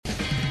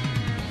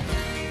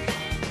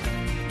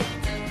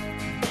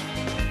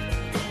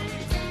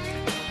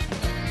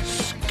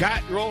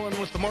Scott rolling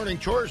with the morning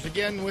chores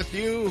again with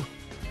you.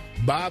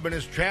 Bob and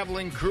his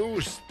traveling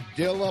crew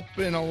still up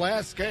in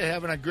Alaska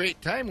having a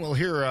great time. We'll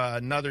hear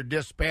another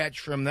dispatch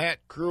from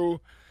that crew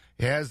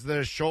as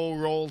the show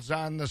rolls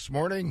on this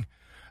morning.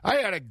 I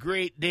had a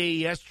great day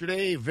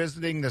yesterday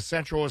visiting the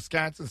Central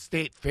Wisconsin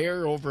State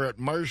Fair over at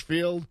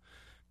Marshfield.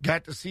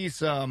 Got to see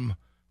some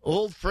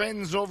old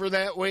friends over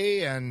that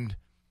way, and,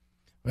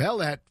 well,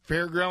 that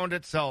fairground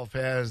itself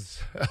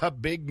has a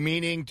big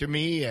meaning to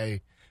me.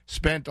 I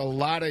spent a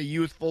lot of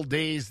youthful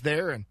days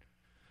there, and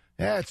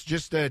it's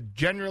just a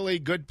generally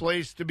good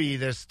place to be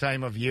this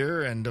time of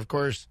year. And, of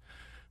course,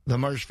 the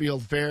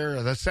Marshfield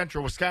Fair, the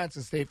Central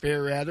Wisconsin State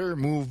Fair, rather,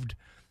 moved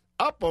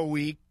up a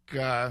week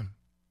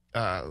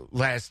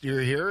last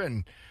year here,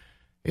 and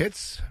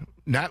it's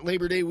not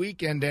Labor Day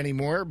weekend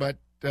anymore, but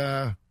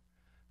the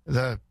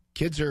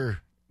kids are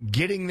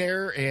getting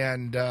there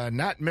and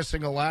not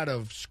missing a lot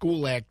of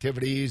school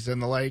activities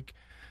and the like.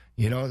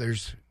 You know,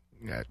 there's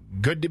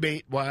good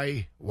debate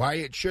why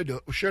it should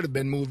have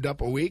been moved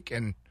up a week,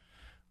 and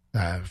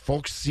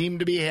folks seem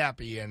to be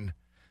happy. And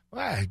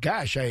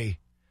gosh, I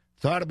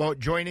thought about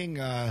joining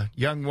a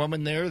young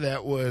woman there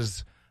that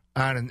was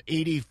on an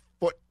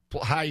 80-foot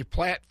high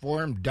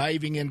platform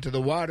diving into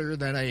the water.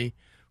 Then I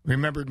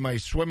remembered my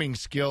swimming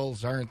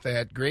skills aren't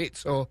that great,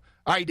 so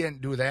I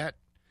didn't do that.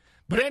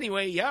 But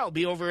anyway, yeah, I'll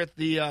be over at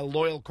the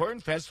Loyal Corn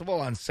Festival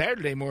on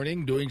Saturday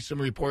morning doing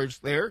some reports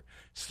there,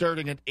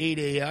 starting at 8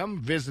 a.m.,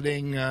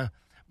 visiting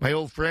my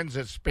old friends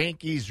at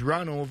Spanky's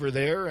Run over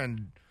there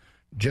and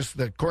just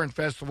the Corn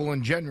Festival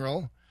in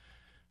general.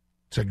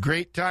 It's a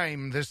great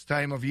time this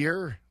time of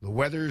year. The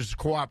weather's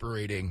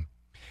cooperating.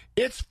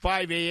 It's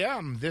 5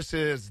 a.m. This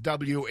is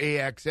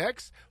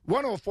WAXX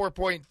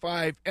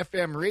 104.5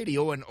 FM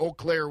radio in Eau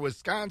Claire,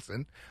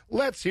 Wisconsin.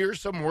 Let's hear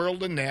some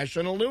world and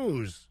national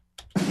news.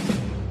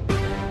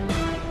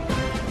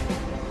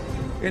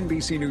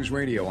 NBC News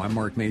Radio, I'm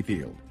Mark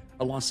Mayfield.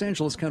 A Los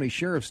Angeles County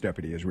Sheriff's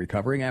deputy is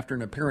recovering after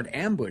an apparent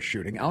ambush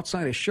shooting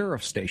outside a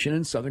sheriff's station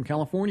in Southern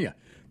California.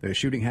 The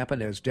shooting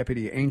happened as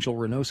Deputy Angel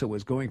Reynosa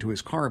was going to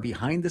his car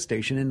behind the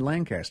station in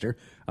Lancaster,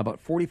 about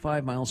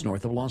 45 miles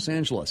north of Los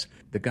Angeles.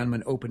 The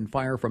gunman opened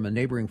fire from a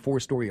neighboring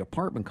four-story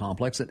apartment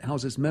complex that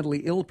houses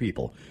mentally ill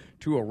people.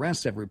 2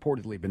 arrests have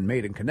reportedly been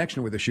made in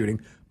connection with the shooting,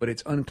 but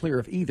it's unclear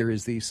if either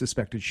is the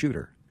suspected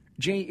shooter.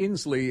 Jay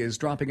Inslee is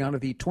dropping out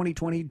of the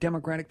 2020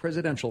 Democratic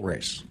presidential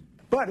race.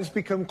 But it's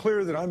become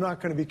clear that I'm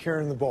not going to be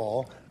carrying the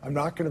ball. I'm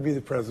not going to be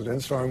the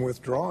president, so I'm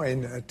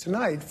withdrawing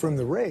tonight from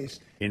the race.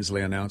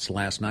 Inslee announced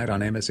last night on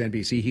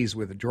MSNBC he's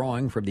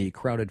withdrawing from the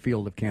crowded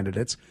field of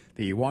candidates.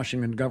 The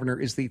Washington governor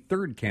is the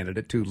third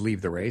candidate to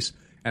leave the race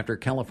after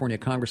California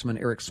Congressman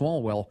Eric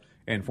Swalwell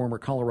and former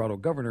Colorado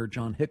Governor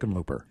John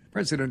Hickenlooper.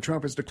 President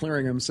Trump is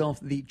declaring himself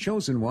the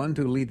chosen one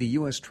to lead the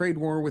U.S. trade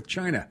war with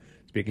China.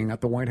 Speaking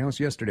at the White House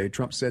yesterday,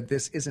 Trump said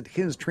this isn't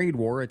his trade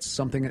war, it's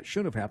something that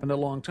should have happened a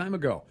long time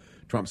ago.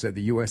 Trump said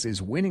the U.S.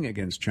 is winning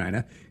against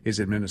China.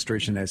 His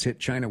administration has hit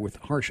China with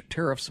harsh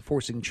tariffs,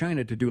 forcing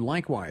China to do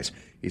likewise.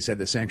 He said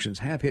the sanctions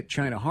have hit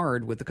China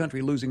hard, with the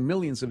country losing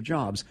millions of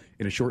jobs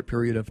in a short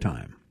period of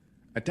time.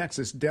 A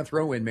Texas death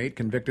row inmate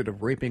convicted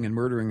of raping and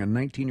murdering a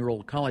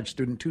 19-year-old college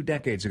student 2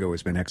 decades ago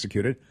has been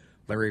executed.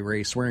 Larry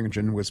Ray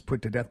Swearingen was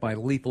put to death by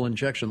lethal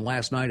injection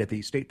last night at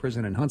the state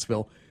prison in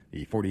Huntsville.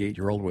 The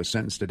 48-year-old was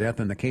sentenced to death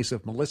in the case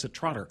of Melissa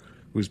Trotter,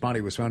 whose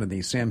body was found in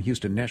the Sam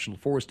Houston National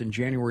Forest in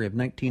January of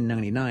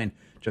 1999,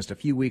 just a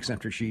few weeks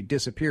after she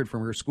disappeared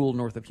from her school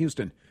north of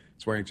Houston.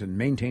 Swearingen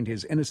maintained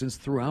his innocence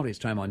throughout his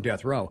time on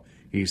death row.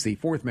 He's the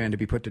 4th man to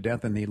be put to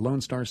death in the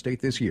Lone Star State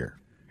this year.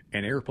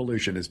 And air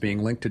pollution is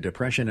being linked to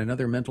depression and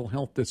other mental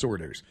health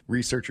disorders.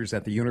 Researchers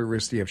at the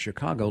University of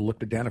Chicago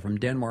looked at data from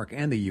Denmark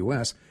and the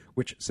U.S.,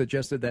 which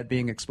suggested that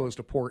being exposed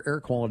to poor air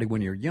quality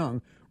when you're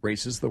young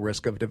raises the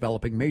risk of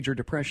developing major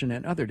depression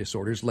and other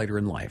disorders later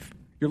in life.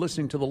 You're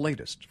listening to the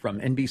latest from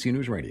NBC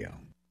News Radio.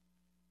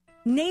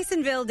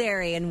 Nasonville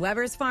Dairy and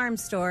Weber's Farm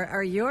Store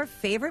are your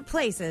favorite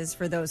places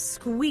for those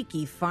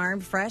squeaky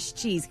farm fresh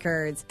cheese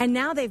curds. And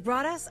now they've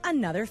brought us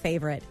another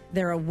favorite,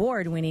 their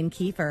award-winning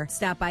kefir.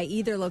 Stop by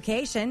either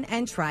location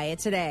and try it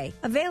today.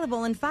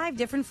 Available in 5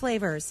 different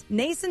flavors.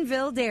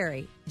 Nasonville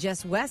Dairy,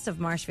 just west of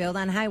Marshfield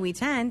on Highway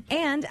 10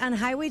 and on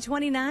Highway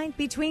 29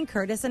 between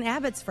Curtis and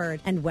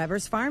Abbotsford, and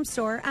Weber's Farm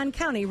Store on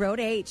County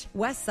Road H,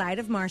 west side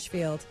of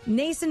Marshfield.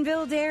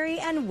 Nasonville Dairy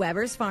and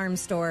Weber's Farm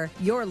Store,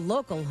 your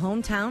local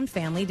hometown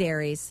family dairies.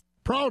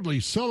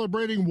 Proudly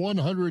celebrating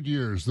 100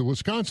 years, the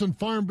Wisconsin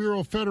Farm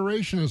Bureau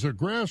Federation is a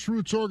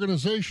grassroots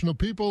organization of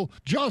people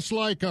just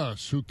like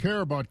us who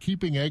care about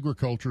keeping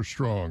agriculture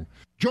strong.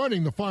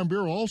 Joining the Farm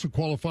Bureau also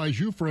qualifies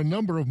you for a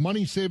number of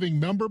money-saving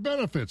member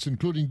benefits,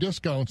 including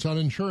discounts on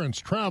insurance,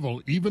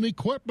 travel, even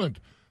equipment.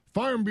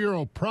 Farm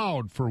Bureau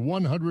proud for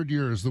 100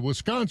 years. The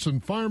Wisconsin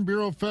Farm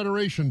Bureau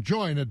Federation.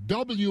 Join at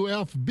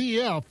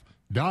WFBF.com.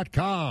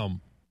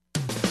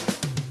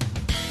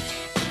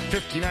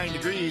 59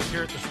 degrees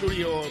here at the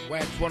studio at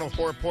Wax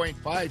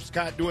 104.5.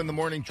 Scott doing the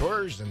morning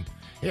chores. And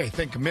yeah, I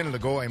think a minute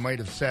ago I might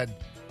have said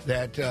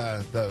that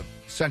the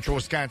Central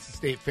Wisconsin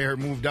State Fair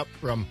moved up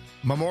from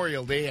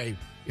Memorial Day.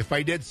 if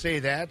I did say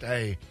that,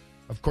 I,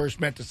 of course,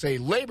 meant to say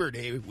Labor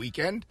Day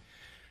weekend.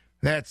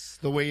 That's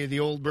the way the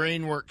old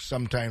brain works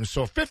sometimes.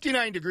 So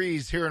 59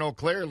 degrees here in Eau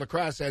Claire. La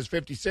Crosse has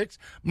 56.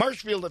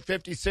 Marshfield at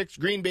 56.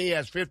 Green Bay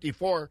has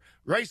 54.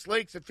 Rice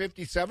Lakes at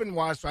 57.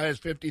 Wausau has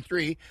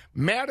 53.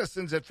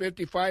 Madison's at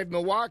 55.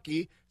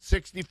 Milwaukee,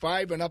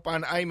 65. And up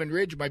on Iman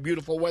Ridge, my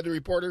beautiful weather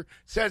reporter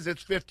says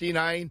it's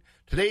 59.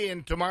 Today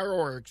and tomorrow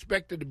are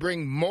expected to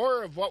bring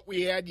more of what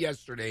we had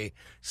yesterday.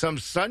 Some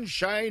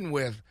sunshine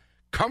with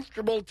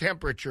comfortable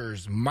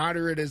temperatures,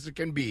 moderate as it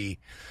can be.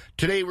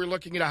 Today we're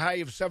looking at a high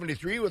of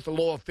 73 with a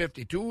low of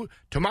 52.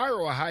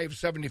 Tomorrow a high of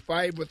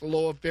 75 with a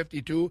low of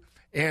 52.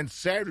 And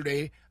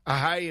Saturday a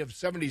high of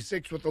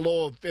 76 with a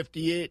low of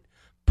 58.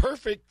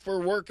 Perfect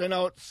for working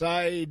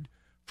outside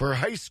for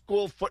high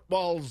school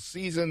football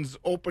season's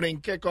opening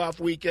kickoff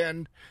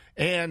weekend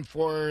and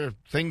for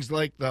things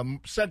like the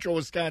Central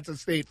Wisconsin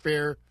State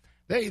Fair.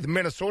 Hey, the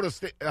Minnesota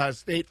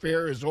State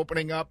Fair is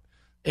opening up,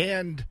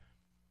 and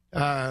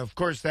of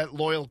course, that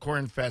Loyal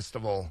Corn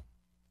Festival.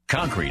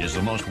 Concrete is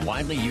the most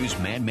widely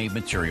used man-made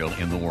material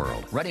in the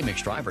world.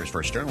 Ready-mix drivers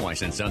for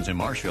Sternweiss & Sons in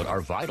Marshfield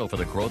are vital for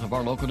the growth of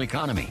our local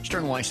economy.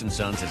 Sternweiss &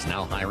 Sons is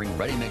now hiring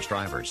ready-mix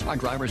drivers. Our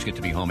drivers get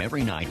to be home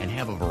every night and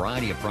have a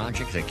variety of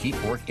projects that keep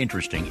work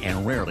interesting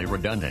and rarely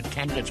redundant.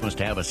 Candidates must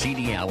have a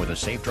CDL with a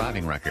safe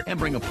driving record and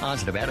bring a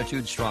positive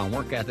attitude, strong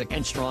work ethic,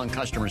 and strong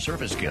customer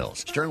service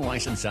skills.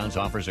 Sternweiss & Sons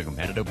offers a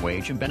competitive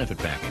wage and benefit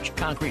package.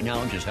 Concrete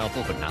knowledge is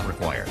helpful but not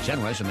required.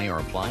 Send resume or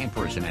apply in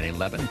person at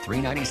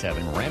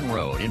 11397 Wren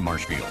Road in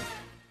Marshfield.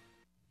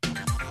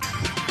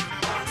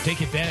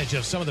 Take advantage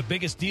of some of the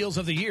biggest deals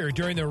of the year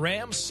during the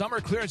Ram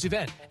Summer Clearance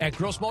Event at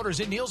Gross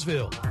Motors in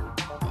Neillsville.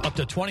 Up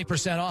to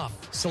 20% off.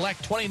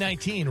 Select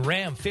 2019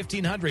 Ram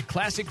 1500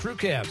 Classic Crew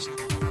Cabs.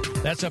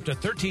 That's up to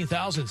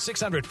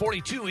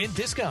 $13,642 in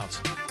discounts.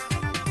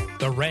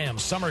 The Ram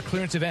Summer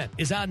Clearance Event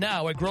is on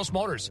now at Gross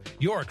Motors,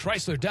 your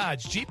Chrysler,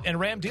 Dodge, Jeep, and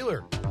Ram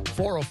dealer.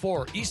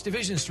 404 East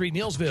Division Street,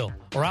 Neillsville,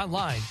 or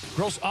online,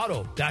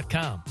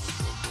 grossauto.com.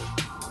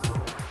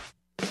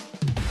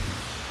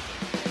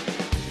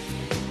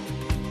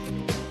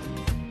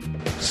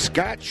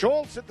 Scott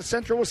Schultz at the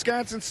Central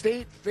Wisconsin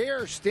State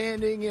Fair,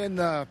 standing in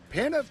the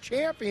Pen of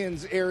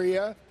Champions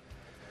area.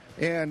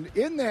 And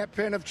in that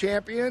Pen of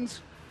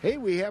Champions, hey,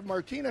 we have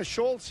Martina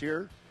Schultz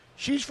here.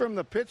 She's from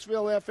the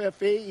Pittsville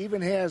FFA,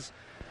 even has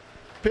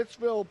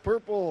Pittsville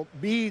purple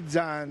beads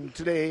on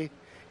today.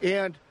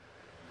 And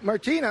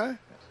Martina,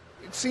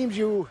 it seems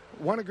you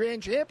won a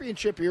grand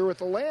championship here with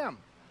the lamb.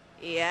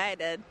 Yeah, I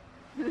did.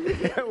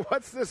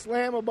 What's this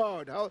lamb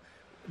about?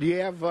 Do you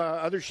have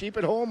other sheep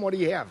at home? What do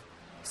you have?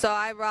 So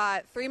I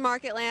brought 3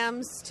 market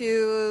lambs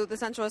to the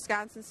Central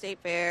Wisconsin State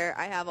Fair.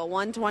 I have a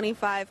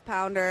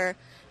 125-pounder,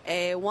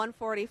 a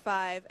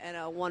 145, and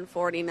a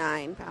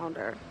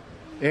 149-pounder.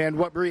 And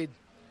what breed?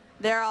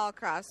 They're all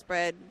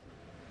crossbred.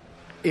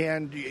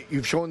 And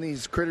you've shown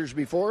these critters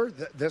before,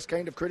 this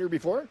kind of critter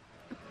before?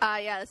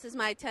 Yeah, this is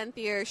my 10th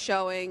year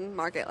showing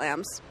market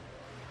lambs.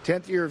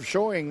 10th year of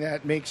showing,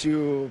 that makes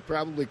you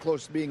probably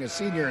close to being a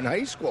senior in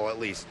high school at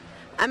least.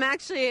 I'm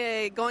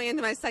actually going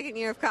into my 2nd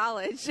year of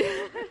college.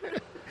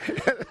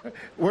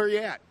 Where are you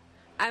at?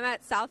 I'm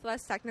at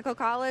Southwest Technical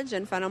College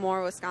in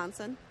Fenimore,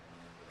 Wisconsin.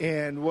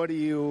 And what do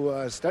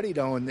you study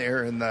down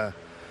there in the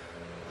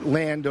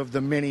land of the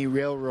mini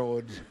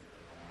railroad?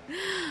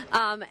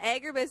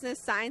 Agribusiness,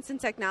 science, and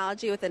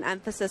technology with an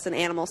emphasis in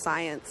animal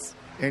science.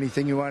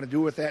 Anything you want to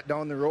do with that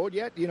down the road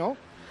yet, you know?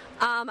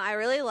 I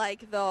really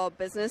like the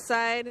business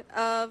side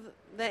of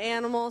the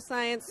animal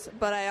science,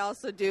 but I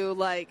also do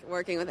like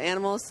working with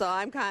animals, so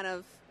I'm kind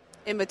of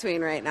in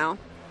between right now.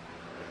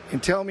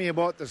 And tell me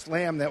about this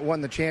lamb that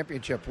won the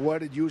championship.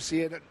 What did you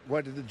see in it?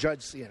 What did the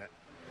judge see in it?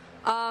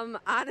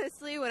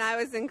 Honestly, when I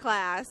was in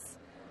class,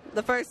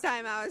 the first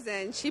time I was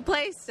in, she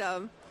placed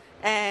him,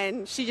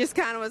 and she just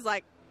kind of was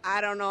like,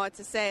 I don't know what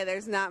to say.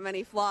 There's not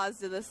many flaws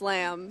to this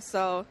lamb,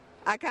 so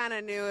I kind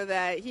of knew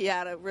that he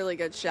had a really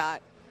good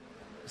shot.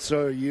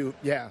 So you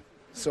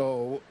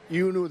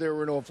knew there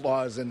were no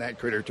flaws in that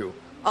critter too?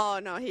 Oh,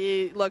 no,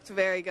 he looked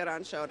very good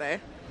on show day.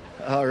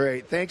 All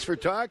right, thanks for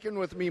talking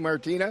with me,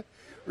 Martina.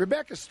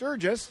 Rebecca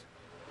Sturgis,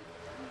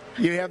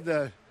 you have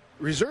the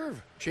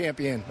reserve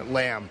champion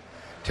lamb.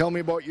 Tell me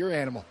about your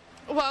animal.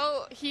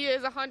 Well, he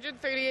is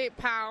 138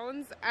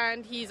 pounds,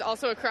 and he's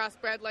also a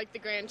crossbred like the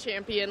grand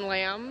champion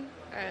lamb,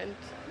 and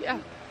yeah.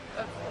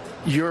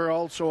 You're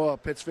also a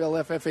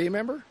Pittsville FFA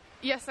member?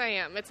 Yes, I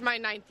am. It's my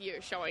 9th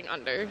year showing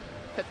under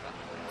Pittsville.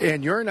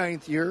 And your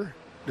 9th year,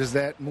 does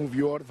that move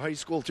you out of high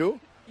school too?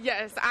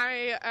 Yes,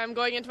 I am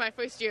going into my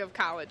 1st year of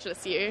college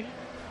this year.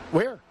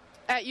 Where?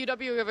 At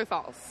UW River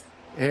Falls.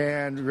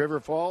 And River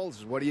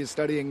Falls, what are you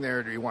studying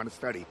there? Do you want to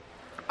study?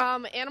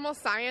 Animal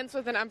science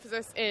with an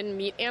emphasis in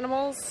meat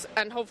animals,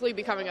 and hopefully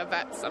becoming a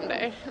vet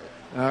someday.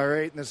 All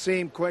right, and the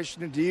same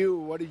question to you.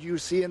 What did you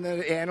see in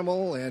the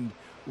animal, and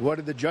what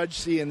did the judge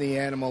see in the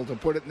animal to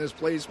put it in this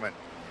placement?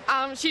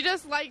 She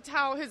just liked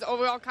how his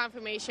overall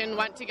conformation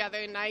went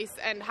together nice,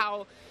 and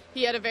how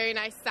he had a very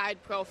nice side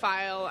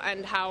profile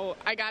and how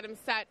I got him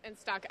set and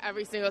stuck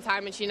every single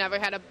time, and she never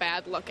had a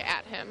bad look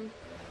at him.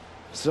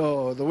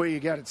 So the way you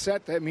got it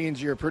set, that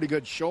means you're a pretty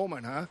good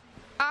showman, huh?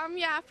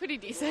 Yeah, pretty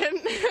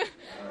decent.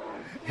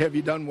 Have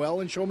you done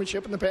well in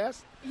showmanship in the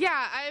past?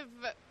 Yeah,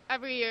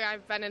 every year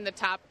I've been in the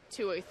top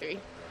 2 or 3.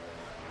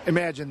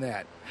 Imagine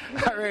that.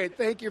 All right,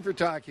 thank you for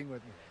talking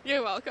with me.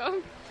 You're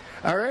welcome.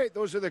 All right,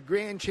 those are the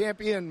Grand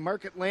Champion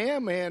Market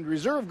Lamb and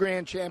Reserve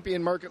Grand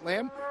Champion Market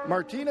Lamb,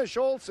 Martina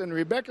Schultz and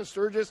Rebecca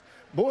Sturgis,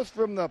 both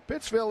from the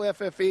Pittsville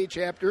FFA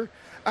chapter.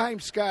 I'm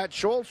Scott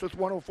Schultz with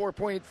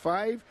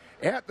 104.5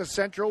 at the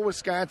Central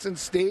Wisconsin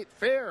State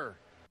Fair.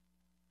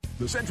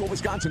 The Central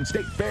Wisconsin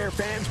State Fair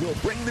fans will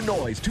bring the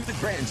noise to the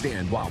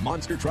grandstand while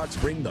monster trucks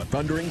bring the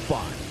thundering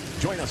fun.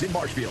 Join us in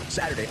Marshfield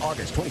Saturday,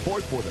 August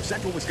 24th for the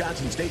Central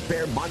Wisconsin State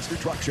Fair Monster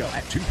Truck Show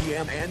at 2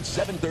 p.m. and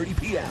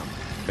 7:30 p.m.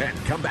 Then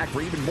come back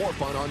for even more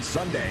fun on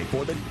Sunday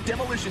for the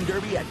Demolition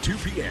Derby at 2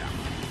 p.m.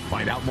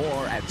 Find out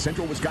more at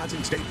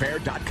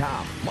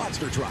centralwisconsinstatefair.com.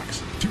 Monster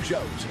Trucks, 2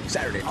 shows.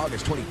 Saturday,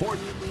 August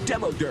 24th,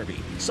 Demo Derby.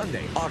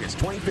 Sunday, August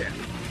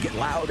 25th. Get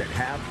loud and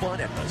have fun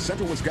at the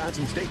Central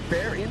Wisconsin State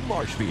Fair in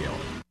Marshfield.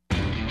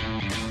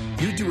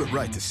 You do it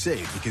right to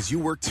save because you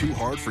work too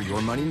hard for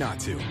your money not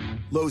to.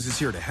 Lowe's is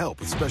here to help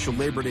with special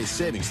Labor Day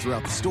savings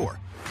throughout the store.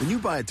 When you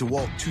buy a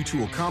DeWalt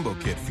 2-tool combo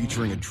kit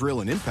featuring a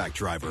drill and impact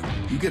driver,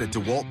 you get a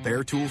DeWalt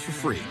Bear tool for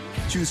free.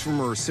 Choose from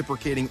a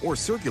reciprocating or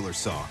circular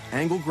saw,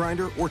 angle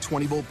grinder, or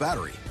 20-volt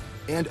battery.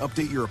 And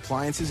update your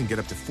appliances and get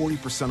up to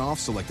 40% off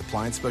select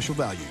appliance special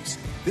values.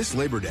 This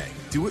Labor Day,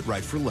 do it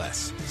right for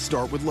less.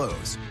 Start with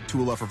Lowe's.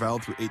 Tool offer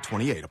valid through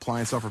 8/28.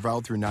 Appliance offer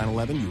valid through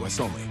 9/11,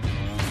 U.S. only.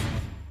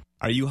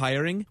 Are you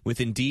hiring? With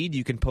Indeed,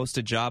 you can post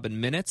a job in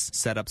minutes,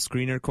 set up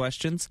screener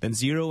questions, then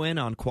zero in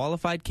on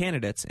qualified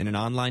candidates in an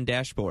online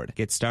dashboard.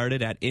 Get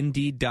started at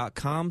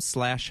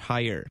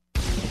Indeed.com/hire.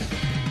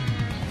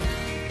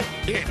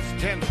 It's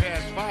 10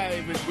 past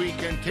 5 as we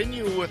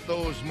continue with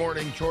those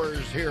morning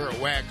chores here at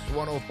Wax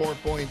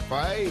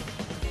 104.5.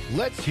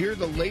 Let's hear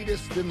the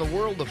latest in the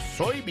world of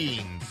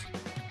soybeans.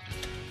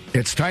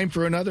 It's time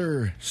for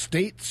another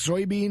state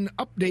soybean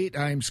update.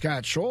 I'm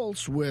Scott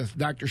Schultz with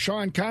Dr.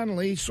 Sean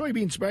Connolly,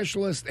 soybean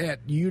specialist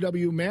at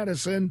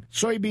UW-Madison.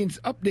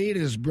 Soybeans Update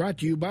is brought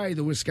to you by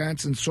the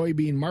Wisconsin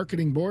Soybean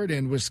Marketing Board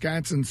and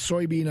Wisconsin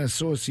Soybean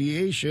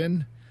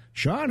Association.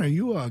 Sean, are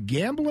you a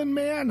gambling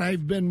man?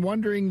 I've been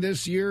wondering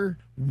this year,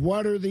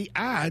 what are the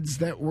odds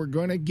that we're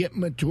going to get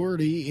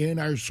maturity in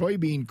our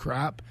soybean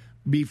crop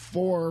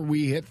before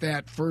we hit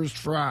that first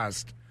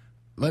frost?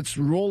 Let's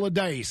roll a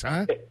dice,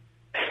 huh?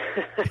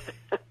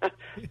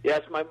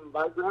 Yes, my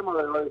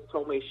grandmother always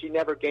told me she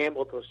never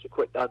gambled until she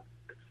quit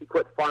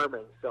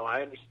farming. So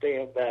I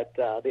understand that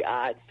the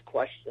odds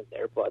question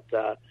there. But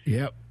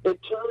yep. In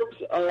terms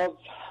of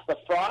the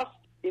frost,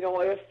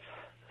 if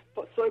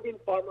soybean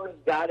farmers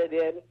got it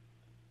in,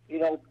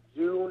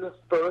 June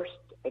 1st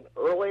and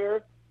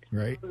earlier,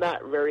 right. I'm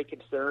not very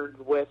concerned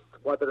with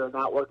whether or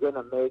not we're going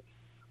to make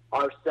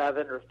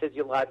R7 or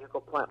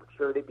physiological plant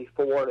maturity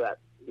before that,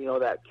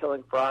 that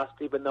killing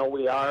frost, even though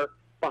we are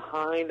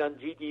behind on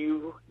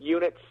GDU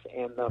units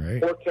and the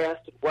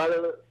forecasted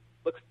weather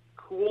looks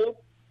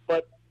cool.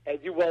 But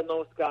as you well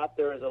know, Scott,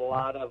 there is a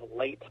lot of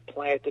late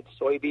planted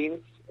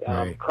soybeans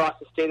across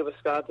the state of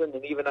Wisconsin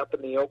and even up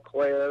in the Eau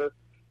Claire,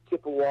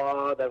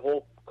 Chippewa, that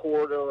whole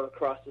corridor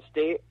across the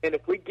state. And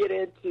if we get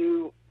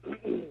into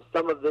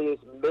some of these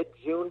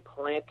mid-June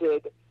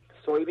planted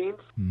soybeans,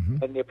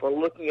 and if we're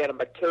looking at a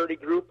maturity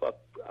group of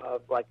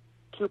like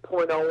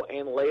 2.0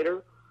 and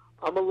later,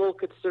 I'm a little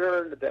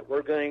concerned that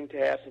we're going to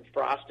have some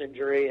frost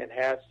injury and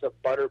have some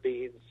butter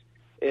beans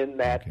in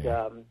that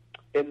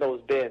in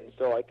those bins.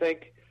 So I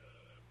think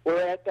we're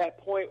at that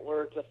point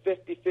where it's a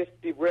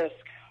 50-50 risk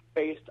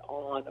based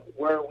on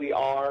where we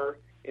are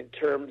in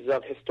terms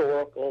of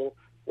historical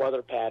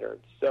weather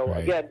patterns. So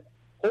again,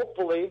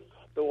 hopefully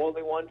the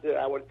only ones that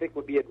I would think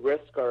would be at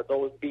risk are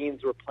those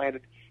beans were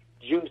planted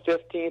June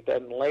 15th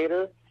and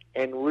later,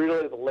 and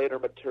really the later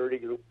maturity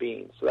group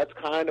beans. So that's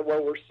kind of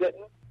where we're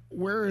sitting.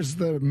 Where is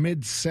the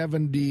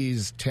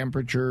mid-70s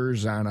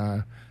temperatures on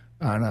a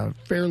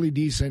fairly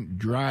decent,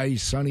 dry,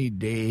 sunny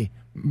day?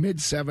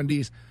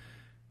 Mid-70s,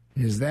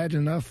 is that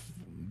enough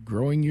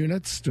growing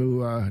units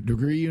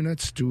degree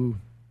units to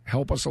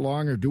help us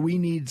along, or do we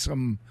need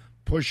some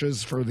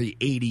pushes for the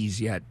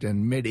 80s yet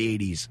and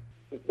mid-80s?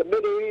 The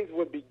mid-80s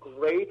would be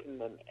great,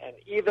 and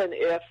even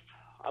if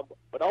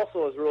what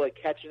also is really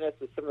catching us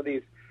is some of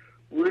these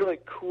really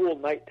cool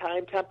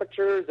nighttime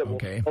temperatures that will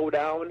slow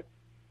down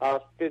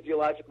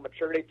physiological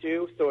maturity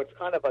too. So it's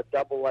kind of a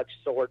double-edged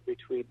sword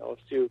between those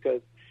two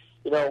because,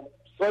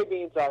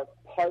 soybeans are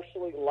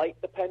partially light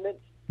dependent,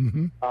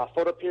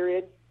 photo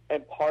period,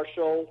 and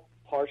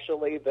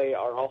partially they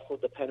are also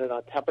dependent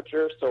on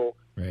temperature. So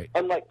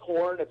unlike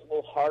corn, it's a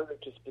little harder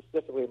to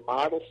specifically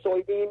model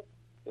soybean.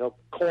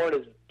 Corn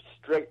is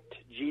strict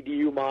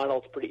GDU model.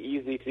 It's pretty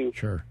easy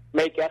to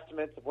make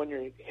estimates of when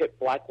you hit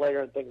black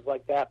layer and things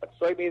like that. But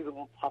soybeans is a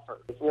little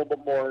tougher. It's a little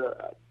bit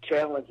more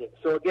challenging.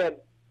 So again,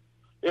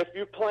 if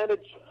you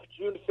planted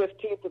June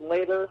 15th and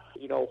later,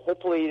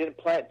 hopefully you didn't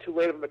plant too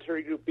late of a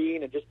maturity group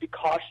bean, and just be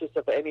cautious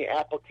of any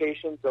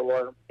applications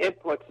or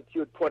inputs that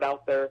you would put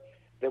out there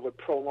that would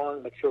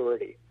prolong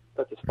maturity,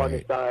 such as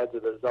fungicides,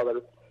 or there's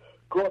other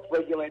growth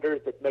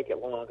regulators that make it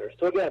longer.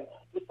 So again,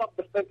 just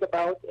something to think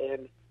about,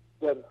 and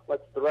again,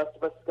 let's the rest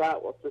of us,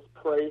 Scott, let's just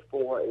pray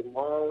for a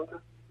long,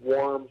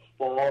 warm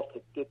fall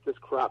to get this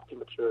crop to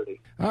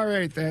maturity. All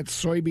right, that's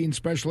soybean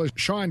specialist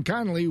Sean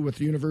Connolly with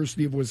the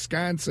University of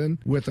Wisconsin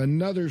with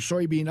another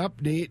soybean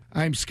update.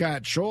 I'm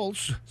Scott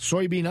Schultz.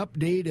 Soybean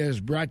update is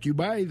brought to you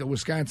by the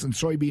Wisconsin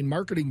Soybean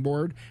Marketing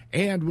Board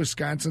and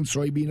Wisconsin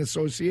Soybean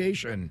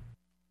Association.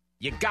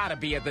 You gotta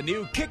be at the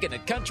new Kickin'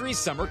 It Country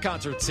Summer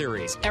Concert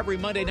Series every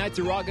Monday night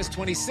through August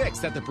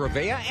 26th at the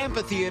Prevea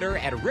Amphitheater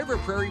at River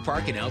Prairie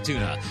Park in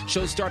Altoona.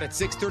 Shows start at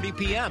 6:30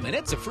 p.m. and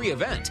it's a free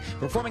event.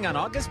 Performing on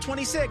August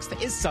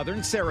 26th is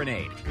Southern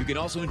Serenade. You can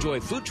also enjoy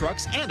food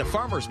trucks and a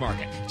farmer's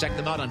market. Check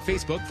them out on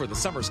Facebook for the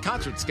summer's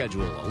concert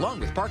schedule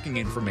along with parking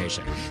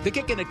information. The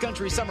Kickin' It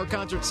Country Summer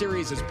Concert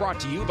Series is brought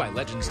to you by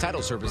Legends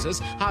Title Services,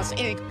 Haas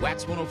Inc.,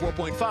 Wax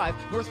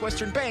 104.5,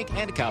 Northwestern Bank,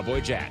 and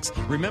Cowboy Jacks.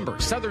 Remember,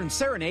 Southern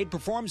Serenade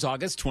performs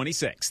August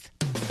 26th.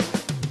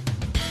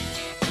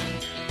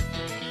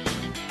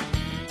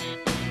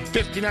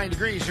 59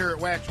 degrees here at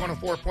Wax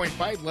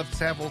 104.5. Let's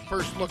have a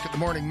first look at the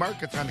morning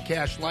markets on the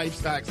cash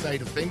livestock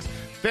side of things.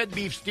 Fed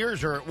beef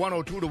steers are at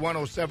 102 to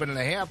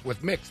 107.5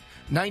 with mixed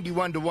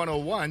 91 to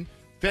 101.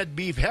 Fed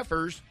beef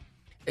heifers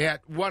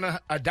at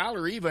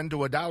 $1 even to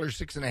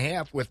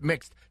 $1.06.5 with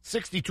mixed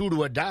 62 to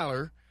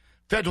 $1.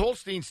 Fed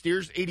Holstein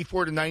steers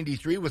 84 to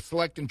 93 with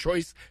select and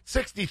choice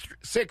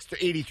 66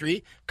 to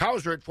 83.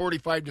 Cows are at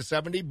 45 to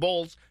 70.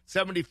 Bulls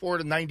 74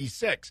 to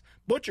 96.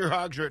 Butcher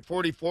hogs are at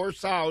 44.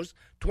 Sows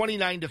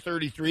 29 to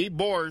 33.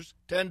 Boars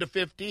 10 to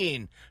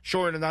 15.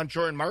 Shorn and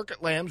unshorn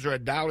market lambs are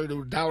 $1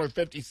 to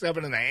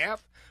 $1.57.5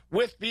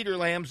 with feeder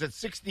lambs at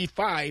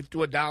 65 to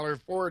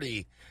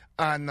 $1.40.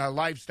 On the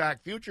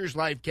livestock futures,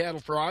 live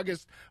cattle for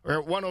August are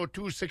at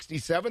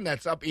 102.67.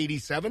 That's up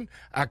 87.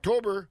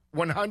 October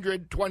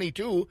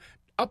 122.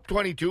 Up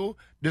 22.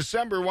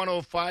 December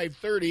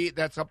 105.30.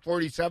 That's up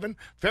 47.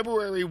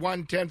 February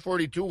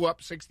 110.42.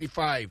 Up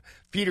 65.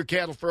 Feeder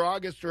cattle for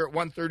August are at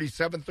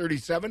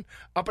 137.37.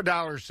 Up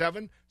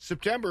 $1.07.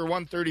 September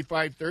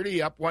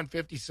 135.30. Up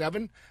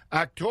 157.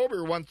 October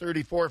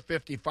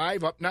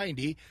 134.55. Up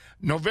 90.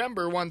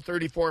 November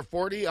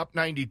 134.40. Up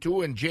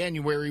 92. And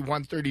January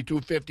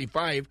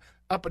 132.55.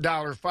 Up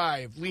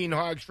 $1.05. Lean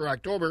hogs for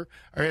October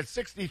are at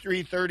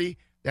 63.30.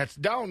 That's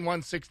down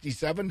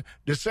 167.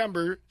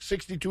 December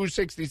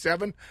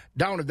 62.67,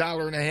 down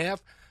 $1.50.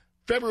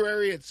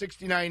 February at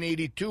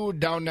 69.82,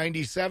 down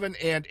 97,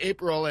 and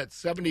April at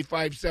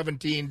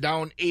 75.17,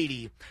 down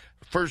 80.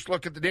 First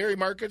look at the dairy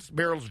markets.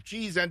 Barrels of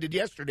cheese ended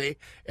yesterday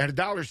at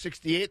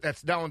 $1.68.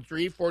 That's down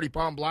 3.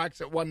 40-pound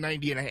blocks at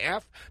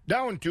 $1.90.5,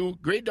 down 2.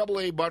 Grade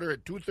AA butter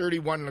at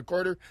 $2.31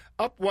 1/4,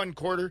 up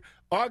 1/4.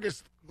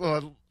 August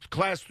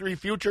Class 3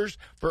 futures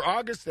for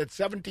August at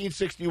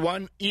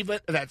 $17.61, even.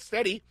 That's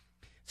steady.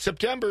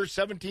 September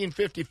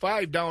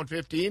 17.55, down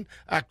 15.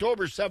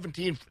 October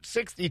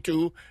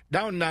 17.62,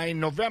 down 9.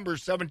 November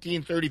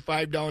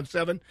 17.35, down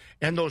 7.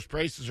 And those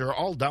prices are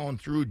all down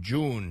through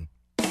June.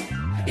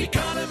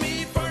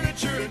 Economy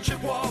Furniture in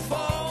Chippewa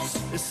Falls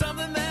is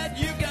something that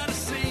you gotta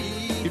see.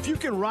 If you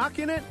can rock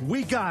in it,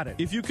 we got it.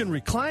 If you can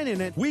recline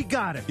in it, we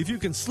got it. If you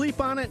can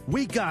sleep on it,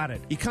 we got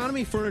it.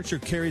 Economy Furniture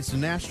carries the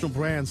national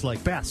brands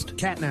like Best,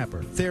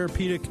 Catnapper,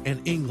 Therapeutic,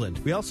 and England.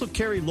 We also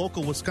carry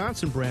local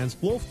Wisconsin brands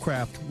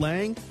Wolfcraft,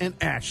 Lang, and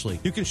Ashley.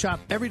 You can shop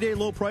everyday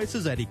low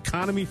prices at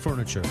Economy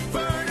Furniture.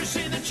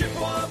 Furnishing the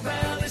Chippewa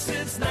Valley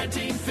since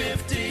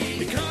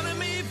 1950.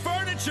 Economy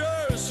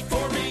Furniture's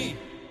for me.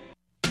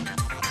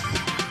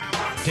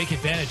 Take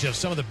advantage of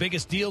some of the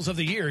biggest deals of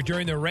the year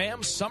during the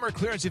Rams Summer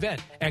Clearance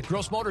Event at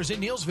Gross Motors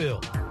in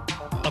Neillsville.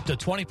 Up to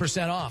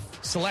 20% off.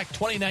 Select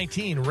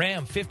 2019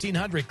 Ram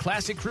 1500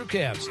 Classic Crew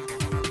Cabs.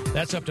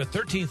 That's up to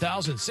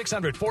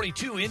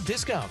 $13,642 in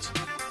discounts.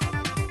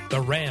 The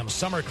Rams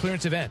Summer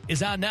Clearance Event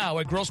is on now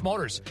at Gross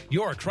Motors,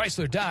 your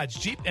Chrysler, Dodge,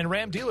 Jeep, and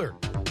Ram dealer.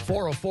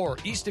 404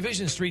 East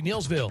Division Street,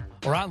 Neillsville,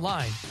 or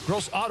online,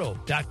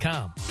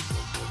 grossauto.com.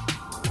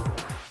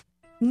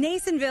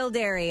 Nasonville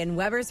Dairy and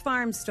Weber's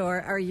Farm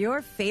Store are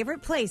your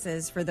favorite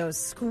places for those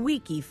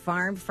squeaky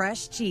farm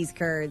fresh cheese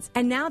curds.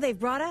 And now they've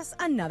brought us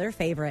another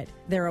favorite,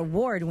 their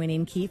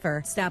award-winning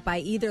kefir. Stop by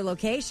either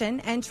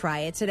location and try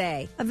it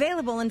today.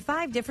 Available in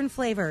 5 different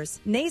flavors.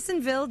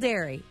 Nasonville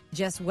Dairy,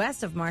 just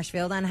west of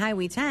Marshfield on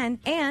Highway 10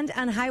 and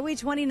on Highway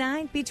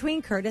 29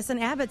 between Curtis and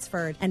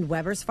Abbotsford, and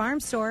Weber's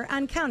Farm Store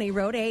on County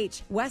Road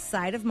H, west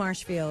side of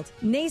Marshfield.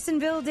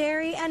 Nasonville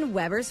Dairy and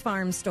Weber's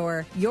Farm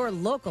Store, your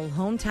local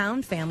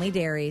hometown family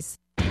dairies.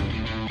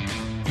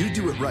 You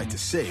do it right to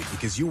save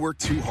because you work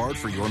too hard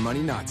for your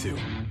money not to.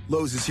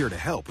 Lowe's is here to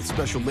help with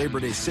special Labor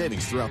Day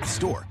savings throughout the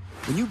store.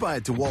 When you buy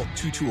a DeWalt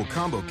 2-tool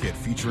combo kit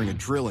featuring a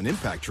drill and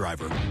impact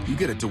driver, you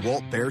get a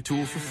DeWalt Bear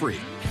tool for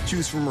free.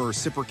 Choose from a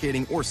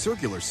reciprocating or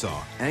circular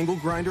saw, angle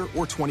grinder,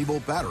 or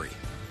 20-volt battery.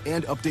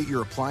 And update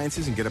your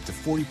appliances and get up to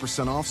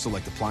 40% off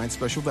select appliance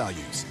special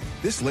values.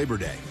 This Labor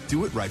Day,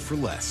 do it right for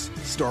less.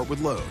 Start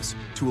with Lowe's.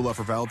 Tool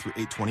offer valid through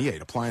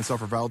 8/28. Appliance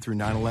offer valid through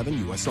 9/11,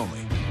 U.S. only.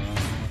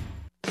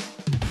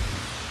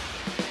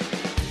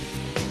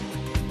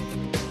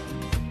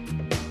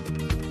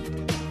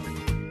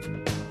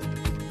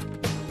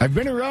 I've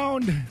been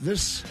around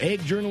this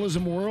ag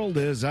journalism world,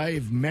 as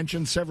I've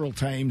mentioned several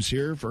times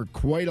here, for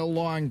quite a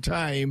long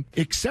time,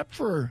 except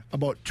for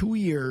about 2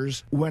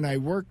 years when I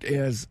worked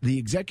as the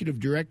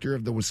executive director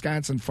of the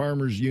Wisconsin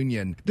Farmers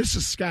Union. This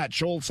is Scott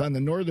Schultz on the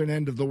northern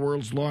end of the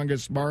world's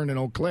longest barn in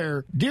Eau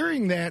Claire.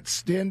 During that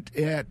stint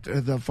at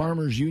the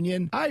Farmers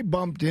Union, I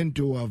bumped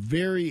into a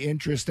very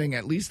interesting,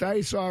 at least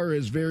I saw her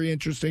as very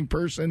interesting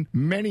person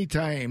many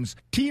times,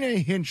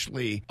 Tina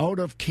Hinchley out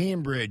of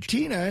Cambridge.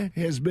 Tina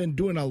has been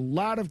doing a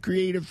lot of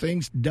creative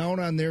things down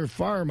on their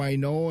farm, I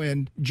know.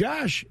 And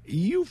Josh,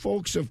 you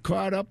folks have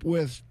caught up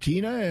with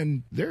Tina,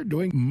 and they're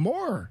doing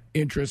more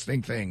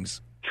interesting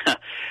things.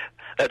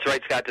 That's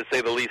right, Scott, to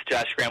say the least.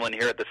 Josh Scramlin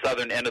here at the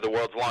southern end of the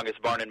world's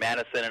longest barn in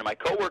Madison, and my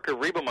coworker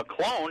Reba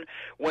McClone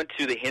went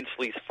to the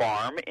Hinchley's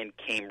farm in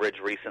Cambridge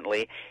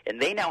recently, and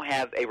they now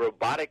have a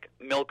robotic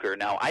milker.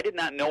 Now, I did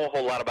not know a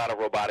whole lot about a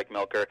robotic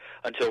milker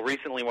until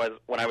recently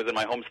when I was in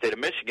my home state of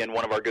Michigan.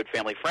 One of our good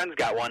family friends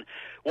got one,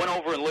 went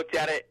over and looked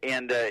at it,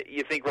 and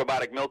you think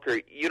robotic milker,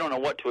 you don't know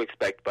what to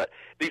expect, but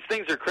these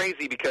things are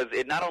crazy because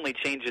it not only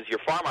changes your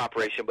farm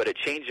operation, but it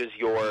changes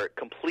your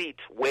complete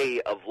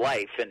way of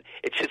life, and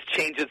it just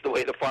changes the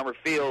way the farmer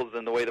feels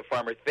and the way the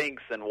farmer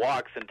thinks and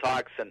walks and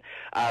talks. And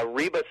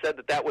Reba said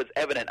that was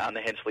evident on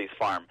the Hinchley's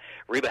farm.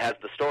 Reba has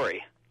the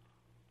story.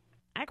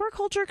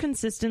 Agriculture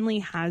consistently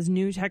has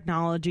new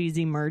technologies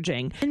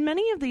emerging, and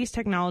many of these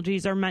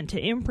technologies are meant to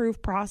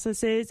improve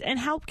processes and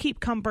help keep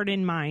comfort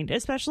in mind,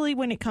 especially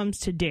when it comes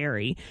to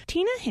dairy.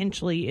 Tina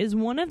Hinchley is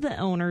one of the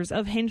owners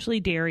of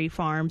Hinchley Dairy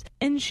Farms,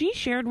 and she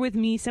shared with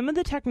me some of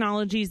the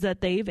technologies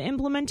that they've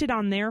implemented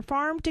on their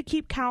farm to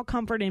keep cow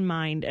comfort in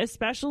mind,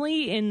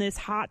 especially in this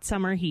hot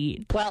summer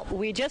heat. Well,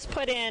 we just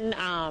put in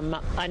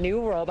a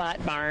new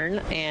robot barn,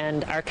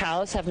 and our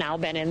cows have now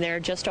been in there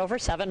just over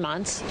 7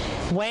 months.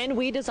 When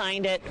we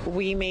designed it,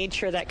 we made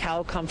sure that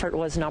cow comfort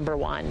was number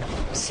one.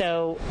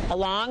 So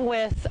along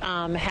with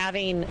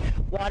having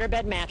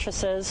waterbed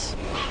mattresses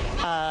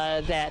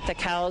that the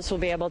cows will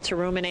be able to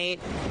ruminate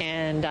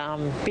and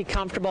be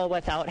comfortable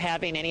without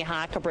having any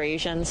hock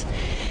abrasions,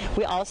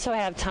 we also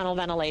have tunnel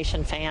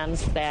ventilation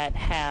fans that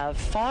have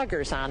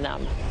foggers on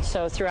them.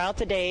 So throughout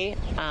the day,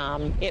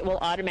 it will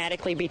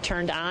automatically be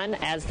turned on.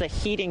 As the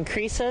heat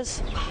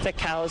increases, the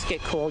cows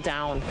get cooled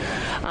down.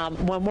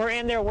 When we're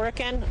in there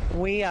working,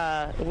 we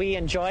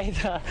enjoy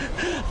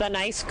the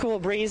nice cool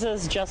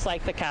breezes just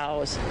like the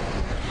cows.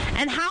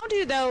 And how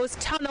do those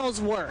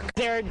tunnels work?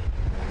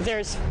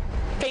 There's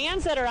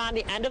fans that are on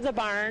the end of the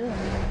barn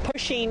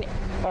pushing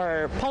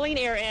or pulling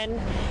air in,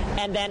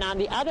 and then on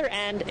the other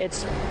end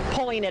it's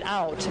pulling it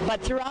out.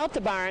 But throughout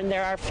the barn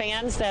there are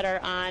fans that are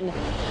on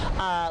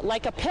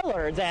like a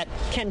pillar that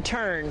can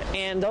turn,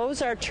 and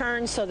those are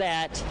turned so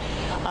that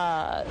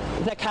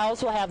the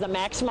cows will have the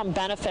maximum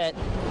benefit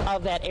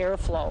of that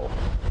airflow.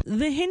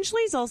 The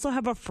Hinchleys also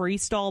have a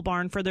freestall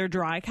barn for their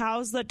dry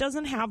cows that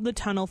doesn't have the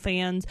tunnel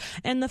fans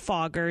and the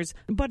foggers,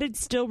 but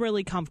it's still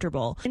really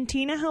comfortable. And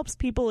Tina helps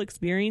people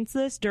experience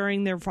this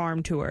during their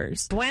farm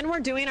tours. When we're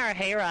doing our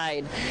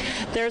hayride,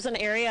 there's an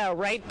area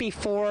right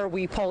before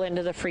we pull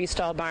into the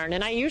freestall barn,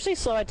 and I usually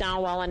slow it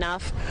down well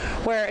enough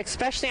where,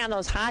 especially on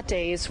those hot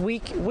days, we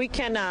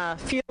can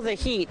feel the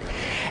heat.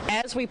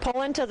 As we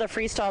pull into the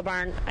freestall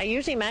barn, I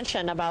usually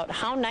mention about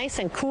how nice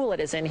and cool it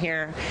is in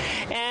here,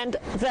 and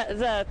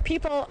the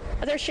people,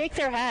 they shake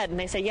their head and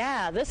they say,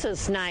 yeah, this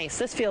is nice,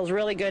 this feels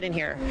really good in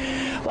here.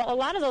 Well, a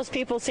lot of those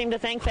people seem to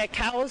think that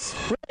cows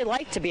really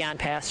like to be on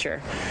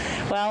pasture.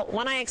 Well,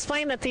 when I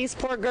explain that these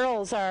poor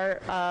girls are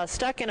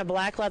stuck in a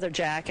black leather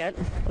jacket,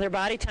 their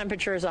body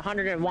temperature is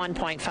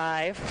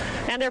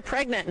 101.5, and they're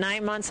pregnant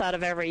 9 months out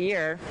of every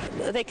year,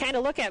 they kind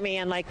of look at me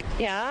and like,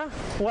 yeah,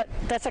 what?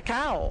 That's a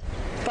cow.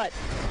 But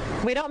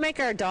we don't make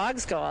our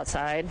dogs go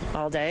outside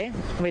all day.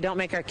 We don't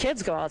make our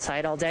kids go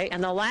outside all day.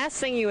 And the last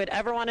thing you would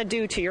ever want to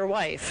do to your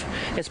wife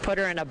is put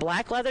her in a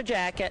black leather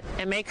jacket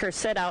and make her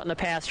sit out in the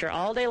pasture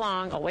all day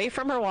long, away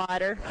from her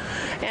water,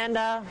 and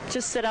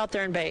just sit out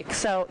there and bake.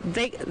 So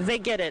they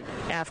get it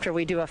after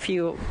we do a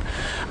few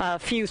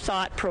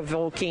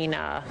thought-provoking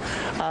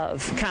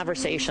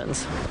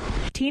conversations.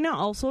 Tina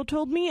also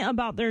told me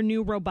about their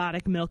new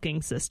robotic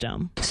milking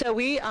system. So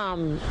we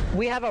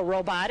have a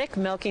robotic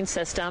milking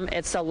system.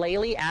 It's a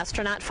Lely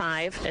Astronaut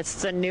 5.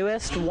 It's the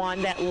newest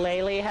one that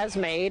Lely has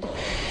made.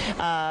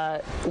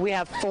 We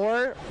have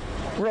 4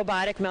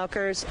 robotic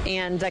milkers,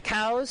 and the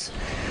cows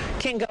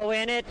can go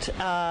in it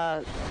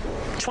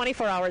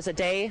 24 hours a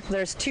day.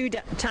 There's 2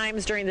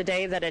 times during the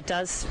day that it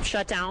does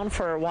shut down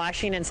for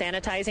washing and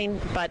sanitizing,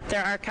 but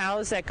there are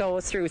cows that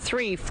go through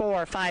 3,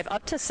 4, 5,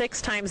 up to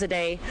 6 times a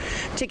day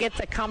to get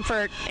the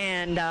comfort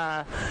and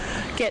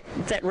get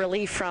that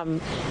relief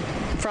from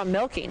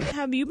milking.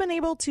 Have you been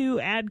able to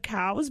add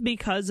cows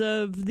because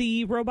of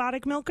the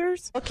robotic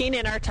milkers? Looking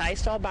in our tie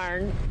stall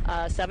barn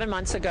 7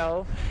 months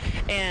ago,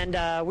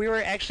 and we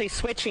were actually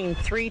switching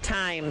 3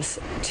 times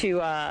to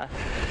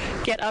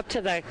get up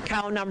to the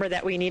cow number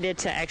that we needed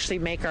to actually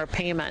make our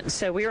payment.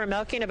 So we were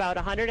milking about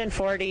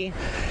 140,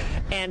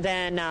 and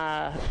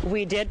then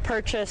we did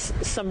purchase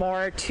some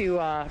more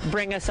to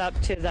bring us up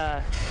to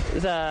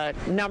the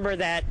number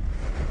that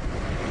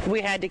we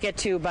had to get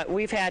to, but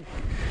we've had,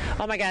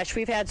 oh my gosh,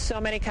 we've had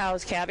so many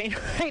cows calving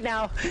right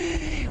now.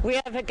 We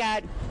have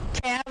got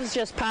calves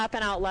just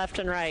popping out left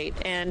and right,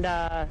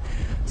 and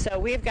so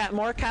we've got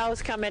more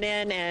cows coming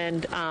in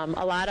and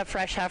a lot of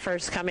fresh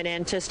heifers coming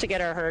in just to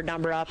get our herd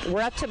number up.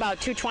 We're up to about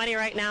 220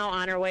 right now,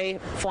 on our way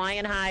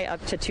flying high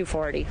up to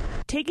 240.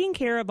 Taking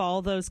care of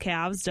all those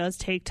calves does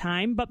take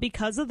time, but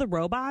because of the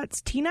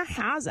robots, Tina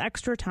has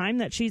extra time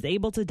that she's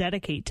able to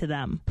dedicate to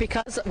them.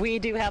 Because we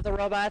do have the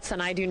robots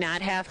and I do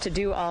not have to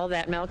do all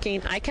that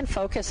milking, I can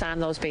focus on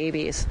those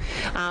babies.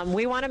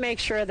 We want to make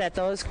sure that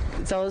those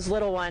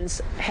little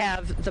ones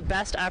have the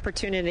best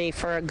opportunity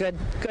for a good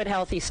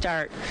healthy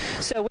start.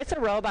 So with the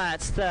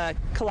robots, the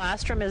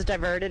colostrum is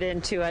diverted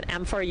into an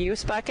M4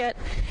 use bucket,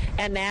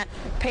 and that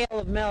pail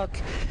of milk,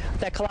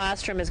 the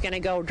colostrum is going to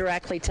go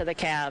directly to the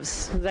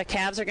calves. The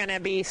calves are going to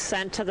be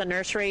sent to the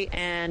nursery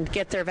and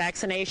get their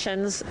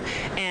vaccinations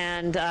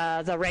and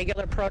the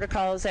regular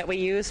protocols that we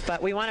use,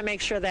 but we want to make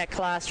sure that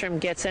colostrum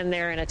gets in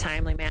there in a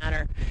timely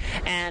manner.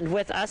 And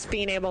with us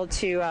being able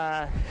to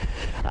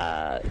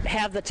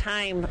have the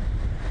time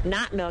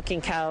not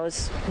milking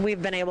cows,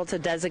 we've been able to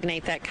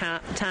designate that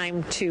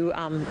time to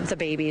the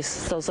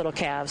babies, those little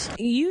calves.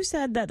 You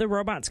said that the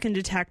robots can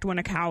detect when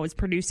a cow is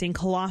producing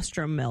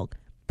colostrum milk.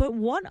 But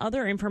what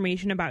other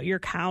information about your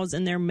cows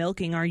and their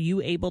milking are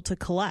you able to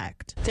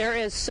collect? There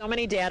is so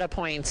many data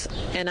points,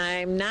 and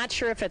I'm not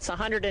sure if it's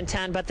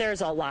 110, but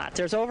there's a lot.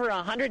 There's over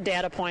 100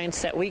 data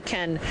points that we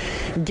can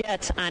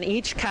get on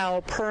each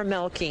cow per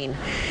milking.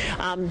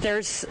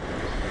 There's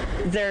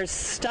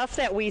stuff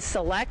that we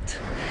select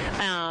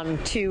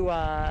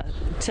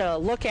to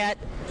look at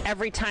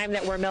every time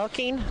that we're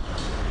milking,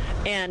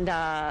 and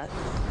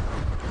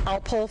I'll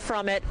pull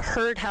from it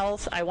herd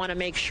health. I want to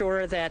make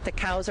sure that the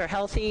cows are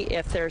healthy.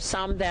 If there's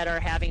some that are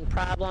having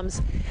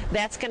problems,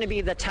 that's going to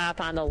be the top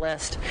on the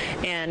list.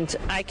 And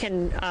I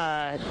can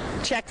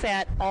check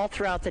that all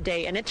throughout the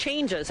day, and it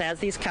changes as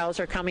these cows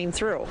are coming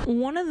through.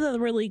 One of the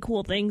really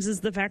cool things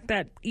is the fact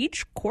that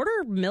each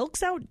quarter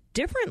milks out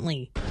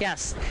differently.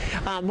 Yes.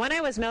 When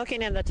I was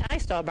milking in the tie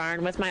stall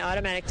barn with my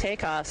automatic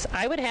takeoffs,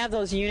 I would have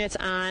those units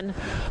on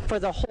for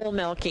the whole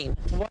milking.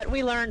 What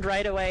we learned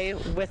right away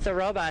with the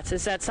robots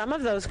is that some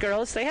of those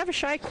girls, they have a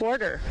shy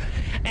quarter.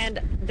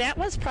 And that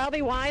was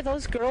probably why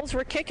those girls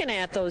were kicking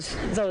at those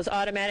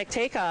automatic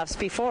takeoffs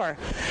before.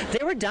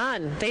 They were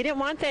done. They didn't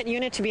want that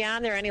unit to be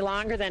on there any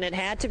longer than it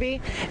had to be.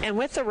 And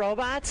with the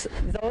robots,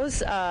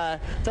 those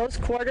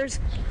quarters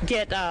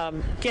get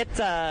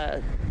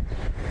the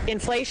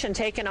inflation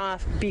taken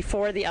off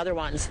before the other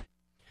ones.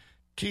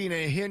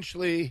 Tina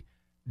Hinchley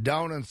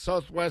down in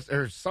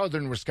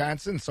southern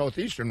Wisconsin,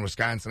 southeastern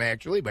Wisconsin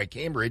actually, by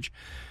Cambridge.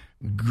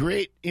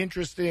 Great,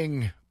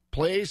 interesting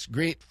place,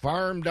 great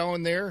farm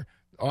down there,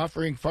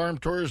 offering farm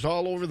tours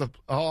all over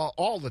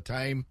all the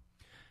time,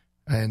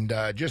 and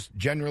just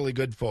generally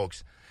good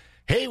folks.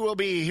 Hey, we'll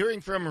be hearing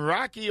from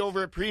Rocky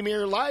over at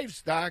Premier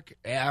Livestock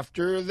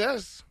after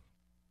this.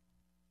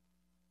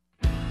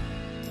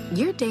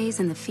 Your days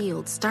in the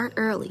field start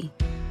early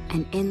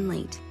and end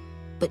late,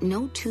 but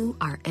no two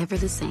are ever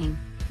the same.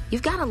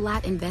 You've got a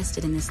lot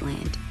invested in this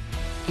land,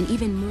 and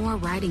even more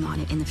riding on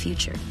it in the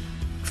future.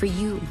 For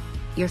you,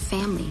 your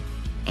family,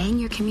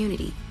 and your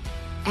community.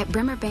 At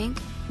Bremer Bank,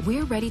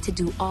 we're ready to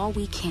do all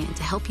we can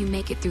to help you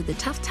make it through the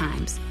tough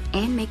times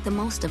and make the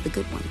most of the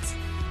good ones.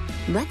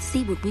 Let's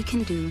see what we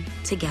can do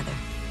together.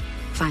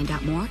 Find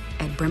out more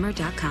at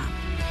bremer.com.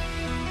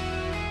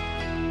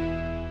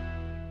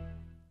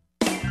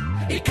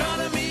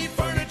 Economy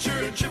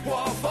Furniture in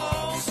Chippewa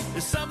Falls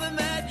is something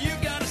that you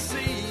gotta see.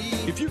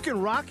 If you can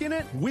rock in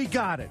it, we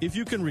got it. If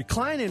you can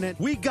recline in it,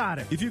 we got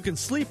it. If you can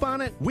sleep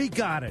on it, we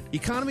got it.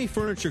 Economy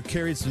Furniture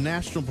carries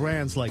national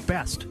brands like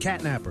Best,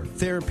 Catnapper,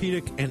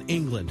 Therapeutic, and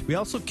England. We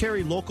also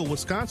carry local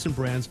Wisconsin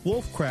brands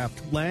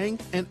Wolfcraft, Lang,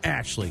 and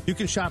Ashley. You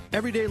can shop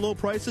everyday low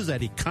prices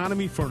at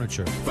Economy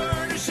Furniture.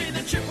 Furnishing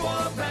the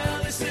Chippewa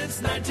Valley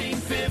since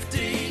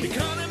 1950.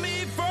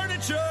 Economy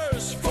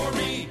Furniture's for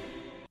me.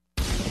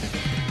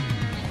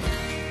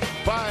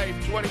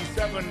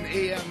 5:27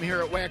 a.m.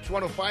 here at Wax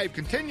 105.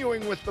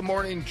 Continuing with the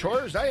morning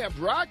chores, I have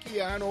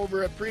Rocky on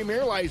over at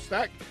Premier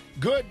Livestock.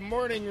 Good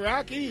morning,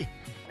 Rocky.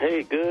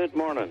 Hey, good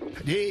morning.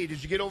 Hey,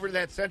 did you get over to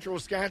that Central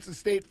Wisconsin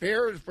State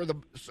Fair for the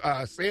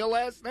sale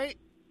last night?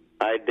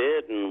 I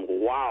did, and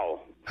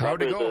wow.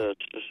 How'd it go?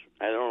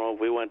 I don't know if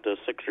we went to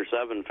 6 or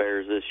 7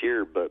 fairs this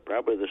year, but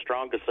probably the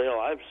strongest sale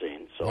I've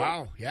seen. So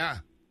wow, yeah.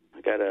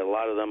 I got a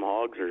lot of them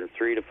hogs are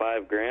 $3,000 to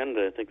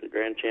 $5,000. I think the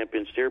Grand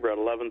Champion steer brought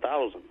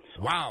 11,000.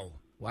 So. Wow.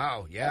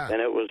 Wow, yeah.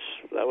 And that was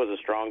a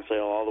strong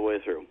sale all the way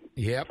through.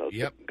 Yep, so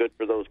yep. Good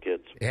for those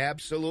kids.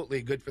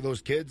 Absolutely good for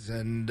those kids.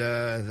 And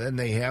then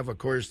they have, of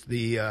course,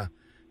 the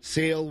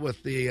sale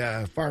with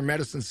the Farm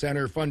Medicine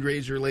Center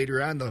fundraiser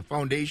later on, the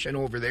foundation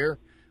over there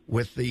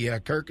with the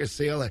carcass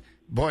sale.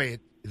 Boy,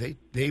 they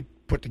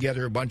put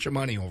together a bunch of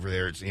money over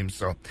there, it seems.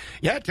 So,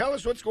 yeah, tell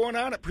us what's going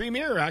on at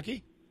Premier,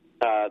 Rocky.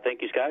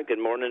 Thank you, Scott. Good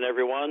morning,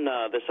 everyone.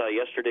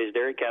 Yesterday's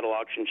dairy cattle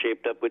auction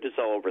shaped up. We did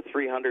sell over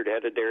 300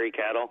 head of dairy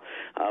cattle.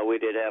 We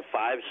did have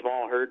 5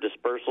 small herd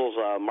dispersals.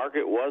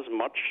 Market was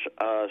much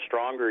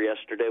stronger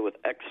yesterday with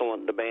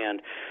excellent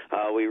demand.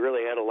 We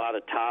really had a lot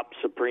of top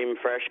Supreme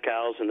fresh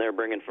cows, and they're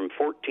bringing from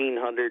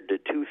 $1,400 to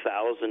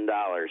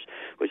 $2,000.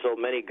 We sold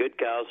many good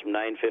cows from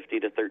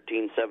 $950 to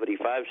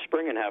 $1,375.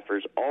 Spring and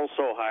heifers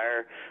also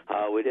higher.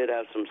 We did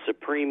have some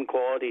Supreme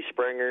quality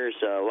springers,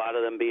 a lot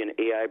of them being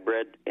AI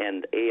bred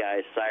and AI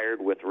sired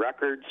with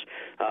records,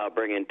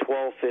 bringing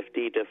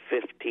 $1,250 to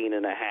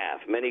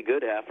 $15.5. Many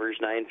good heifers,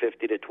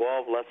 $950 to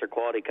 $12. Lesser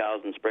quality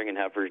cows and spring and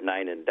heifers,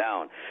 $9 and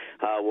down.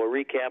 We'll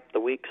recap the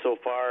week so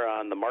far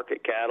on the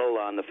market cattle.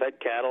 On the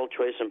fed cattle,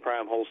 choice and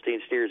prime Holstein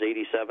steers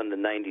 87 to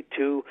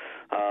 92.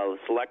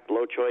 Select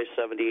low choice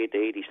 78 to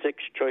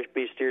 86. Choice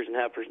beef steers and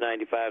heifers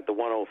 95 to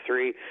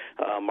 103.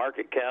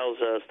 Market cows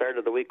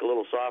started the week a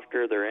little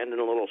softer. They're ending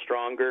a little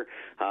stronger.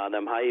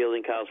 Them high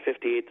yielding cows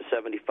 58 to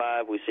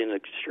 75. We've seen an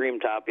extreme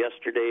top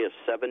yesterday is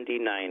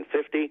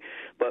 79.50,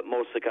 but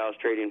most of the cows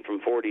trading from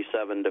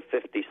 47 to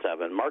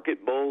 57.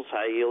 Market bulls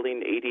high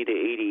yielding 80 to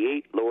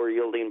 88, lower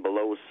yielding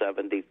below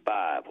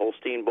 75.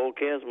 Holstein bull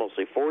calves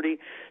mostly 40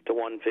 to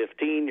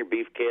 115. Your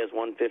beef calves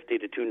 150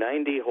 to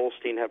 290.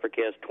 Holstein heifer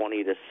calves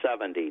 20 to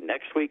 70.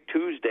 Next week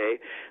Tuesday,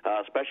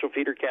 special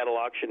feeder cattle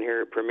auction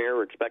here at Premier.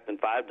 We're expecting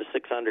 500 to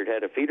 600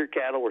 head of feeder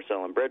cattle. We're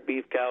selling bred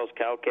beef cows,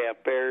 cow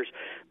calf pairs.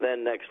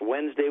 Then next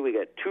Wednesday we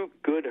got 2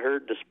 good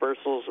herd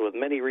dispersals with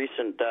many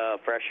recent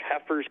fresh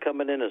heifers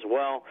coming in as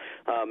well,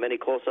 many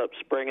close-up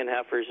spring and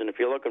heifers, and if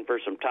you're looking for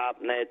some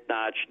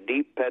top-notch,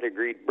 deep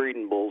pedigreed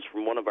breeding bulls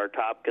from one of our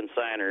top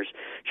consigners,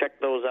 check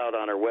those out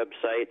on our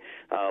website.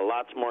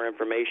 Lots more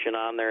information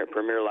on there at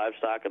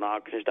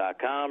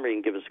PremierLivestockAndAuctions.com, or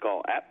you can give us a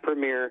call at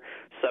Premier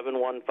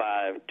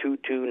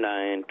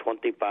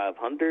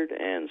 715-229-2500,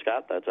 and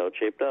Scott, that's how it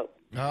shaped up.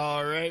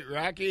 All right,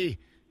 Rocky.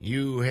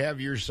 You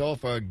have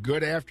yourself a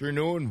good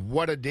afternoon.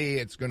 What a day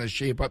it's going to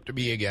shape up to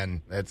be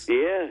again. Yeah,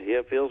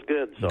 feels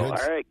good. So, all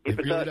right, keep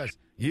in touch. Does.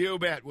 You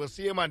bet. We'll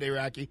see you Monday,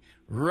 Rocky.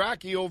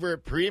 Rocky over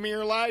at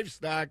Premier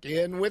Livestock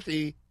in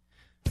Withee.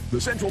 The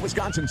Central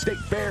Wisconsin State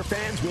Fair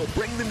fans will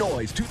bring the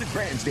noise to the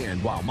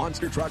grandstand while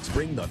monster trucks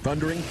bring the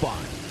thundering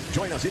fun.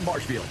 Join us in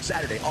Marshfield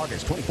Saturday,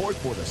 August 24th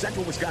for the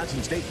Central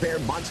Wisconsin State Fair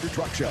Monster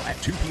Truck Show at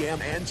 2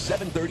 p.m. and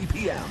 7:30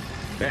 p.m.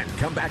 And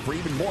come back for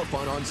even more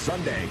fun on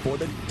Sunday for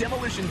the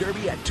Demolition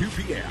Derby at 2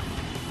 p.m.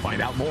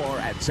 Find out more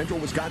at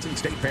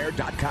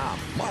CentralWisconsinStateFair.com.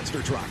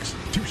 Monster Trucks,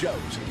 2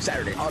 shows.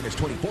 Saturday, August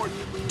 24th,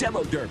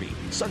 Demo Derby.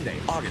 Sunday,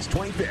 August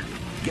 25th.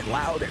 Get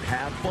loud and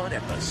have fun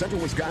at the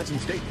Central Wisconsin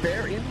State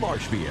Fair in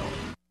Marshfield.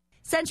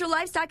 Central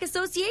Livestock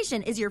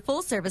Association is your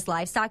full-service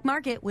livestock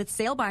market with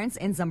sale barns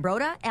in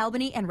Zumbrota,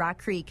 Albany, and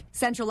Rock Creek.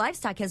 Central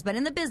Livestock has been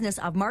in the business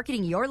of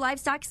marketing your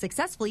livestock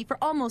successfully for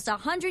almost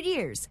 100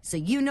 years, so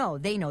you know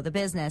they know the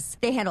business.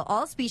 They handle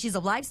all species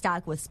of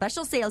livestock with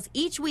special sales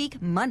each week,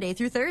 Monday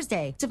through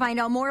Thursday. To find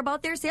out more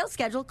about their sales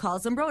schedule, call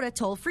Zumbrota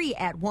toll-free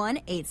at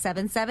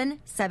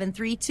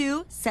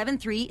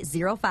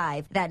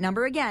 1-877-732-7305. That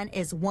number again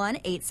is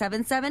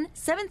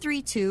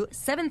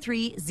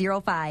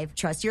 1-877-732-7305.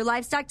 Trust your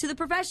livestock to the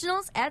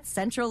professionals at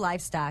Central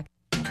Livestock.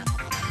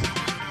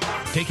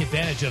 Take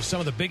advantage of some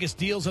of the biggest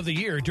deals of the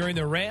year during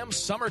the Rams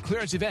Summer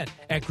Clearance Event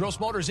at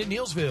Gross Motors in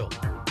Neillsville.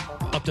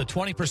 Up to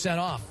 20%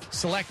 off.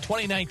 Select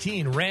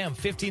 2019 Ram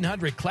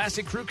 1500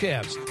 Classic Crew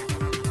Cabs.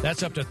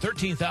 That's up to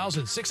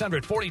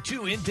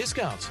 $13,642 in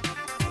discounts.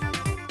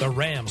 The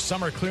Rams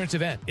Summer Clearance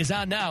Event is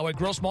on now at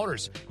Gross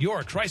Motors,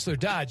 your Chrysler,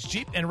 Dodge,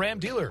 Jeep, and Ram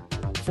dealer.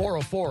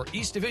 404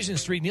 East Division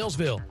Street,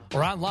 Neillsville,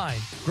 or online,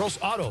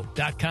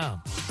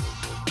 grossauto.com.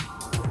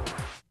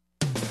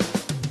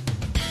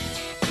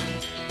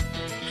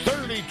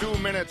 32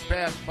 minutes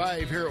past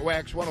 5 here at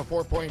Wax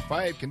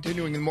 104.5.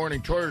 Continuing in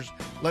morning chores,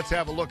 let's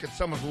have a look at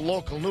some of the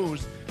local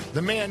news.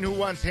 The man who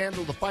once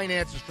handled the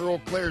finances for Eau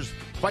Claire's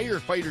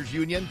Firefighters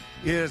Union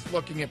is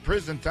looking at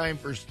prison time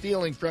for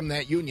stealing from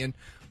that union.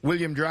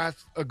 William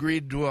Droth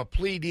agreed to a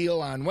plea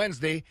deal on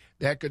Wednesday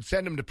that could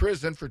send him to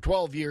prison for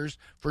 12 years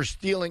for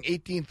stealing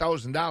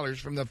 $18,000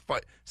 from the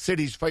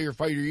city's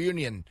firefighter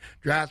union.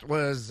 Droth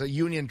was a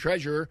union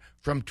treasurer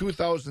from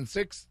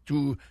 2006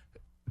 to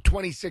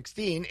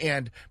 2016,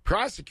 and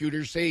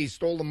prosecutors say he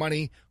stole the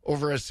money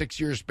over a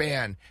 6-year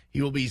span.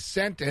 He will be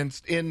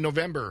sentenced in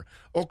November.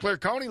 Eau Claire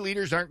County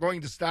leaders aren't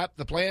going to stop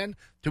the plan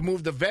to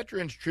move the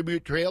Veterans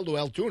Tribute Trail to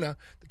Altoona.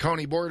 The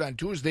county board on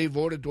Tuesday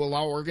voted to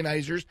allow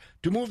organizers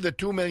to move the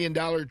 $2 million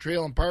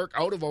trail and park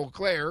out of Eau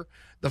Claire.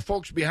 The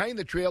folks behind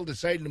the trail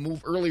decided to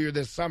move earlier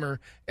this summer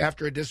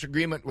after a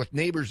disagreement with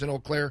neighbors in Eau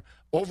Claire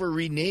over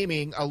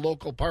renaming a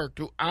local park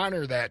to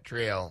honor that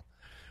trail.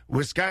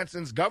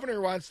 Wisconsin's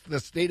governor wants the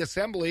state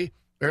assembly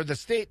or the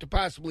state to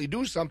possibly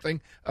do something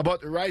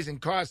about the rising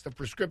cost of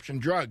prescription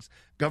drugs.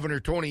 Governor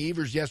Tony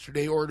Evers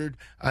yesterday ordered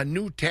a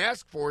new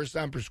task force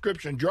on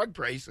prescription drug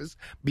prices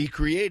be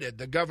created.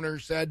 The governor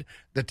said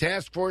the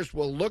task force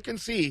will look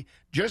and see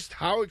just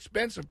how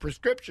expensive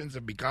prescriptions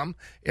have become,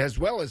 as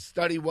well as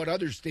study what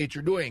other states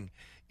are doing.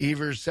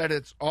 Evers said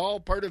it's all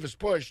part of his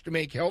push to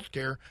make health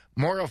care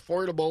more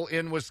affordable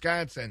in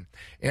Wisconsin.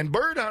 And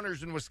bird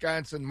hunters in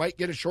Wisconsin might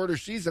get a shorter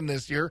season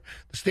this year.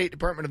 The State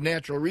Department of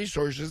Natural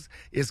Resources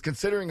is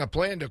considering a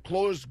plan to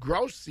close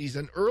grouse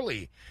season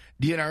early.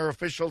 DNR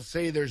officials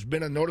say there's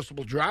been a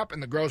noticeable drop in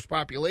the grouse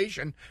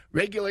population.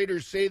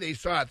 Regulators say they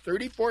saw a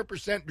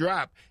 34%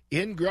 drop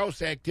in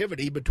grouse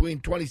activity between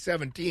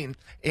 2017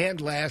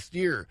 and last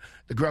year.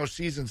 The grouse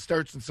season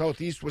starts in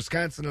southeast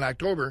Wisconsin in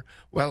October,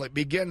 while it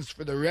begins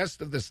for the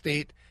rest of the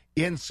state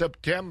in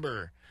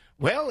September.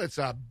 Well, it's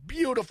a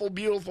beautiful,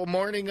 beautiful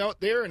morning out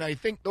there, and I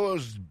think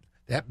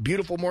that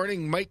beautiful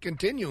morning might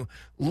continue.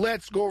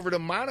 Let's go over to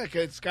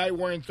Monica at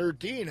Skywarn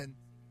 13 and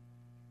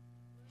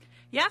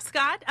Yeah,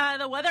 Scott,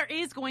 the weather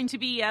is going to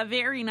be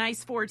very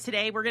nice for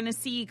today. We're going to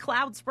see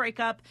clouds break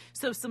up,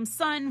 so some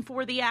sun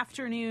for the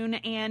afternoon,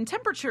 and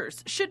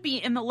temperatures should be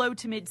in the low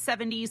to mid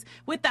 70s.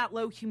 With that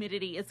low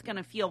humidity, it's going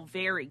to feel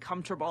very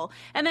comfortable.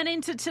 And then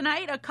into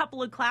tonight, a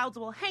couple of clouds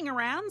will hang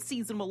around.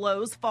 Seasonal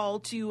lows fall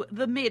to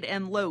the mid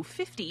and low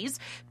 50s.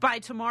 By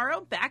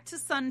tomorrow, back to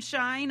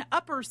sunshine,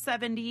 upper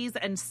 70s,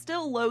 and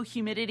still low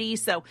humidity.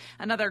 So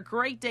another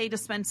great day to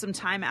spend some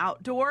time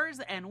outdoors,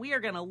 and we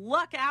are going to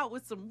luck out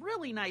with some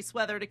really nice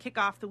weather to kick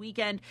off the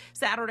weekend.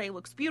 Saturday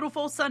looks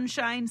beautiful,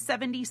 sunshine,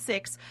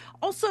 76.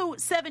 Also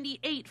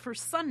 78 for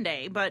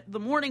Sunday, but the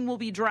morning will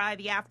be dry.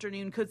 The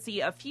afternoon could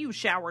see a few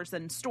showers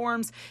and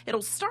storms.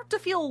 It'll start to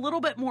feel a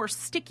little bit more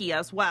sticky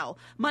as well.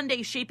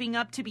 Monday shaping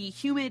up to be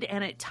humid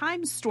and at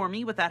times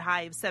stormy with that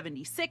high of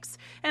 76,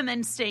 and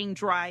then staying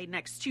dry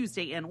next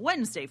Tuesday and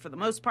Wednesday for the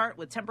most part,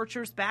 with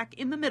temperatures back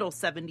in the middle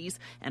 70s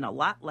and a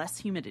lot less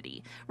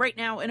humidity. Right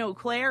now in Eau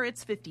Claire,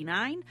 it's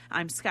 59.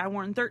 I'm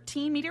Skywarn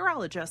 13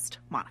 meteorologist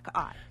Monica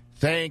Ott.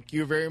 Thank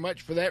you very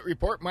much for that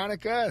report,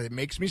 Monica. It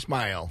makes me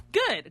smile.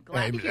 Good.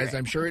 Glad to hear as it.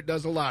 I'm sure it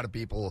does a lot of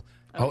people.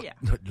 Oh, yeah.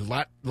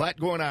 A lot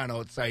going on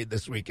outside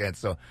this weekend.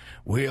 So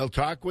we'll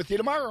talk with you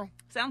tomorrow.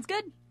 Sounds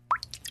good.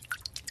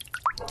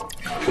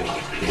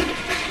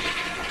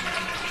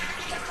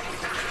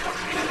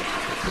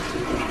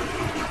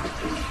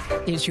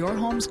 Is your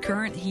home's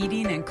current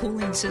heating and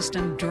cooling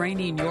system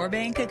draining your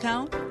bank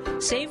account?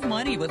 Save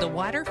money with a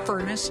water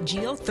furnace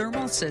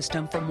geothermal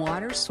system from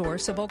Water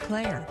Source of Eau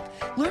Claire.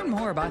 Learn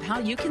more about how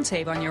you can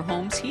save on your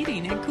home's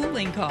heating and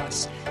cooling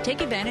costs.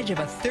 Take advantage of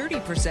a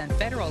 30%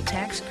 federal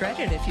tax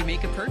credit if you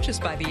make a purchase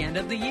by the end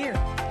of the year.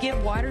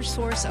 Give Water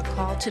Source a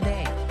call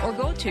today or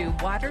go to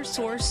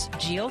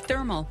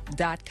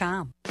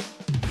watersourcegeothermal.com.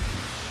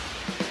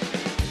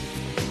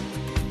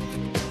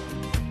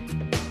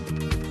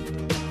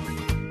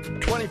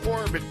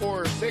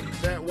 Before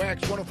 6 at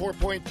Wax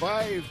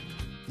 104.5.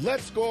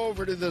 Let's go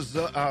over to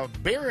the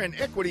Barron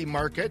equity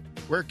market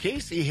where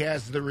Casey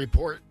has the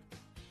report.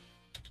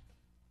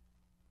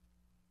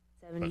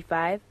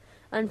 75.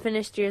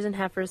 Unfinished steers and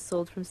heifers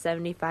sold from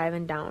 75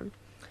 and down.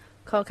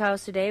 Cull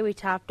cows today, we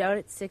topped out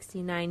at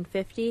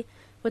 69.50,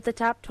 with the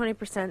top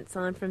 20%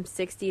 selling from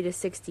 60 to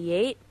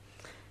 68,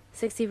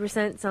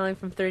 60% selling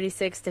from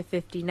 36 to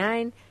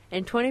 59,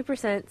 and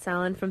 20%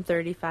 selling from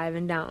 35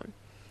 and down.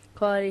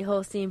 Quality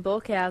Holstein bull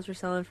calves were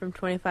selling from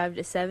 25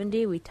 to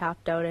 70. We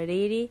topped out at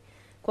 80.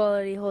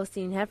 Quality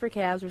Holstein heifer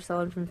calves were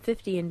selling from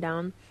 50 and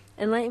down.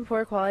 And light and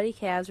poor quality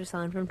calves were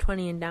selling from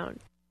 20 and down.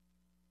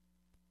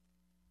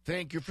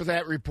 Thank you for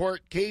that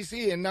report,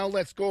 Casey. And now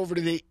let's go over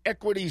to the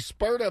equity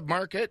Sparta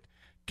market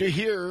to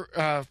hear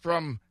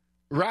from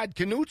Rod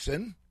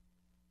Knutson.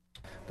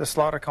 The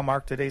slaughter cow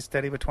market today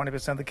steady with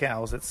 20% of the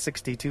cows at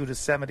 62 to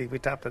 70. We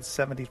topped at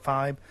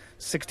 75.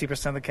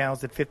 60% of the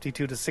cows at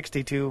 52 to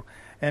 62,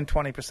 and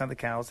 20% of the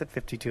cows at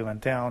 52 and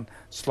down.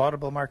 Slaughter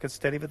bull market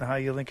steady with the high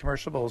yielding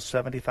commercial bulls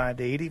 75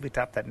 to 80. We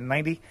topped at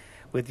 90.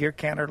 With your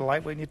canner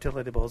lightweight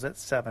utility bulls at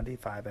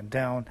 75 and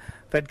down.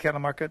 Fed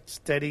cattle market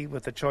steady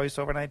with the choice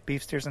overnight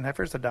beef steers and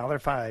heifers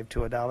 $1.05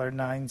 to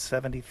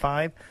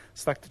 $1.975.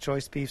 Select the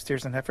choice beef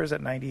steers and heifers at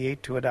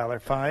 $98 to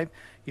 $1.05.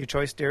 Your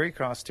choice dairy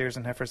cross steers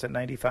and heifers at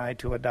 $95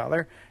 to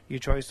 $1. Your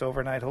choice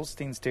overnight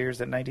Holstein steers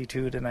at $92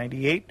 to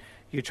 $98.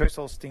 Your choice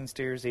Holstein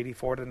steers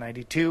 $84 to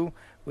 $92.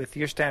 With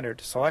your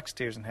standard select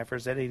steers and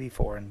heifers at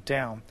 $84 and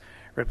down.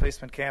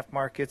 Replacement calf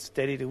market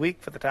steady to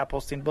weak for the top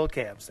Holstein bull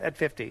calves at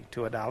 $50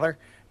 to $1.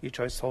 Your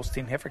choice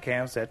Holstein heifer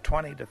calves at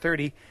 $20 to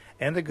 $30,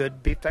 and the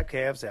good beef type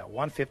calves at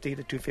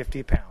 $150 to $250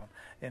 a pound.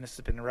 And this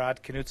has been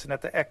Rod Knutson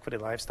at the Equity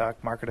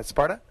Livestock Market at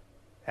Sparta.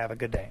 Have a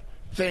good day.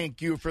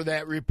 Thank you for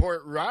that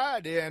report,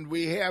 Rod. And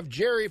we have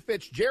Jerry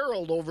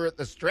Fitzgerald over at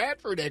the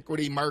Stratford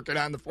Equity Market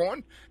on the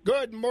phone.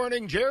 Good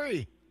morning,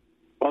 Jerry.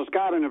 Well,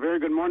 Scott, and a very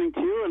good morning to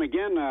you. And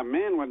again,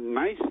 man, what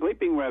nice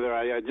sleeping weather.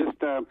 I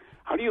just,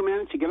 how do you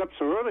manage to get up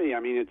so early? I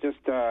mean, it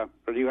just, or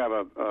do you have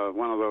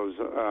one of those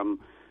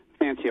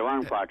fancy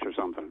alarm clocks or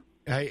something?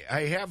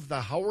 I have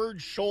the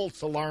Howard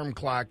Schultz alarm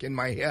clock in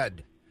my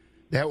head.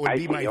 That would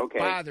be my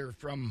father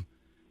from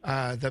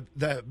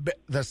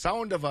the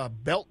sound of a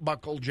belt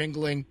buckle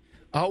jingling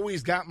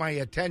always got my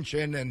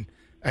attention, and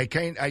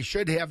I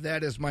should have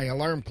that as my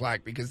alarm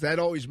clock because that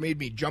always made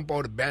me jump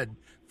out of bed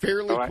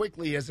fairly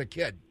quickly as a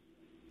kid.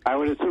 I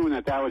would assume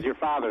that was your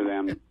father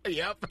then.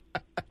 Yep.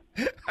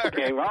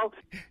 Okay, well,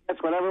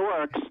 that's whatever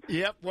works.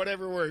 Yep,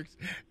 whatever works.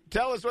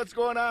 Tell us what's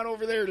going on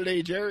over there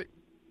today, Jerry.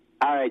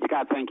 All right,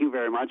 Scott, thank you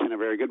very much, and a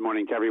very good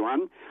morning to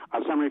everyone.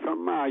 A summary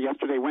from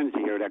yesterday, Wednesday,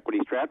 here at Equity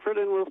Stratford,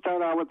 and we'll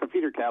start out with the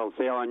feeder cattle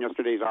sale on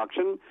yesterday's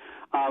auction.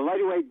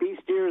 Lighter-weight beef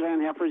steers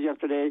and heifers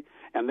yesterday,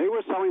 and they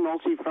were selling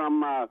mostly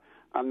from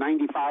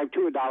 $95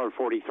 to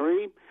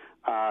 $1.43.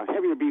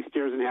 Heavier beef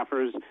steers and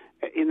heifers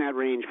in that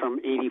range from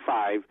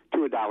 $85 to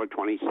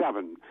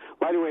 $1.27.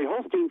 Lighter-weight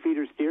Holstein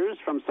feeder steers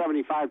from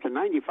 $75 to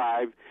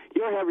 $95.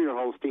 Your heavier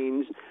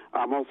Holsteins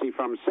mostly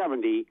from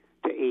 $70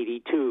 to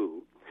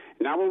 $82.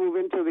 Now we'll move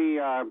into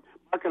the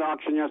market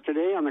auction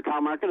yesterday. On the cow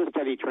market, a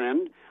steady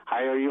trend.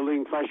 Higher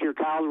yielding, fleshier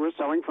cows were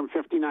selling from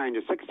 $59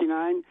 to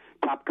 $69.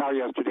 Top cow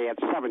yesterday at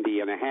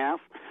 $70.5.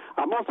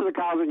 Most of the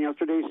cows in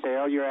yesterday's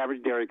sale, your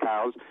average dairy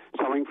cows,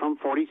 selling from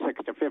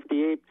 $46 to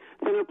 $58.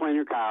 Thinner,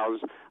 plainer cows,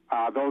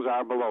 those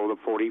are below the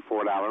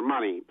 $44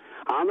 money.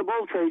 On the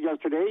bull trade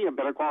yesterday, your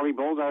better quality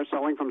bulls are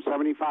selling from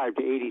 $75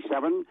 to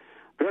 $87.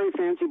 Very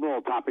fancy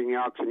bull topping the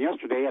auction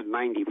yesterday at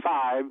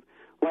 $95.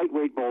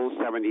 Lightweight bulls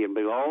 $70 and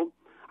below.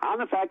 On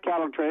the fat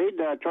cattle trade,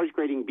 choice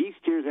grading beef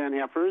steers and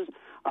heifers,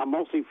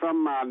 mostly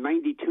from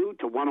 92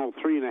 to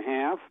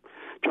 103.5.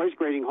 Choice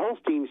grading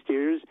Holstein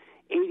steers,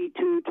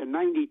 82 to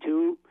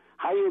 92.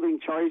 High yielding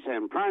choice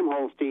and prime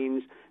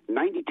Holsteins,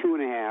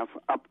 92.5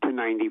 up to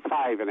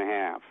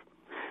 95.5.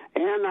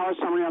 And now a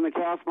summary on the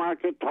calf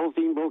market.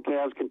 Holstein bull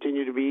calves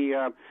continue to be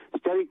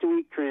steady to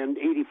weak trend,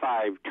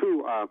 85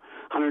 to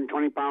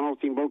 120-pound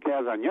Holstein bull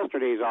calves on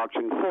yesterday's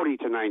auction, 40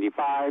 to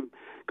 95.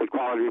 Good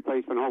quality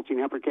replacement Holstein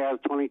heifer calves,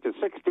 20 to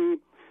 60.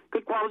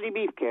 Good quality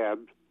beef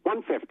calves,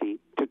 150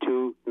 to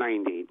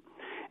 290.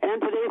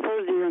 And today,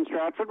 Thursday, here in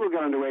Stratford, we'll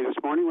get underway this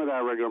morning with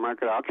our regular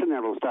market auction.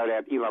 That will start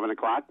at 11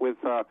 o'clock with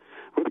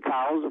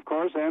cows, of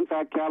course, and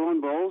fat cattle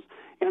and bulls.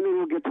 And then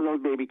we'll get to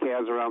those baby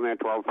calves around that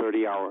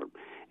 12:30 hour.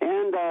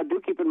 And do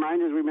keep in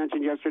mind, as we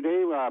mentioned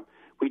yesterday,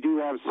 we do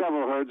have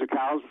several herds of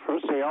cows for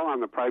sale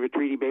on the private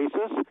treaty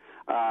basis.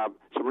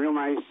 Some real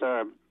nice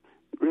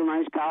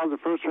cows. The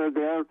first herd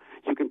there,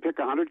 you can pick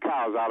 100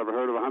 cows out of a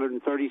herd of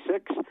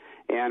 136.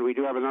 And we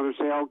do have another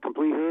sale,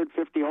 complete herd,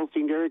 50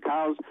 Holstein dairy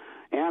cows,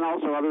 and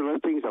also other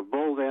listings of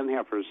bulls and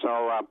heifers.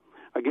 So,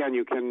 again,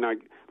 you can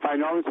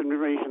find all this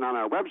information on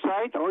our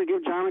website, or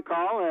give John a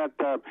call at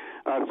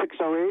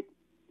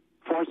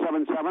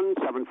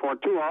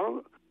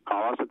 608-477-7420.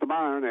 Call us at the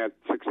barn at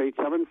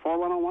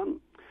 687-4101.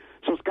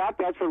 So, Scott,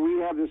 that's what we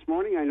have this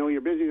morning. I know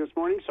you're busy this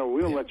morning, so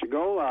we'll let you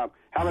go.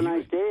 Have a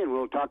nice day, and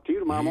we'll talk to you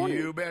tomorrow morning.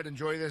 You bet.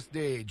 Enjoy this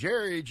day.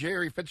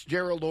 Jerry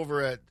Fitzgerald over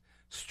at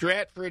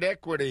Stratford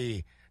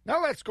Equity. Now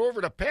let's go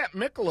over to Pat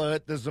Mikula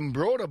at the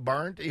Zumbrota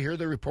barn to hear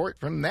the report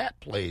from that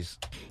place.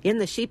 In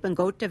the sheep and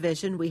goat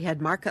division, we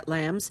had market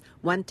lambs,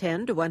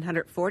 110 to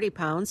 140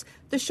 pounds.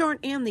 The shorn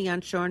and the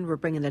unshorn were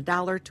bringing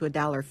 $1 to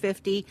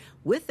 $1.50,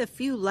 with a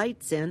few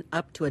lights in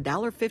up to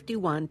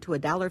 $1.51 to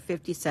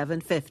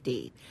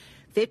 $1.57.50.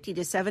 50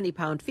 to 70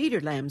 pound feeder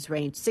lambs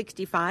range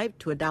 $65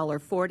 to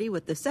 $1.40,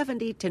 with the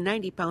 70 to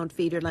 90 pound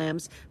feeder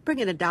lambs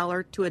bringing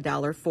 $1 to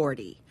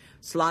 $1.40.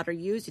 Slaughter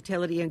ewes,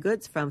 utility and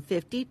goods from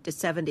 $50 to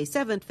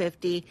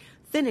 $77.50.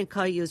 Thin and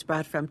cull ewes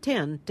brought from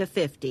 $10 to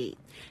 $50.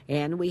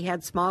 And we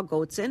had small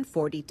goats in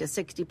 40 to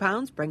 60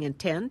 pounds, bringing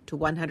 $10 to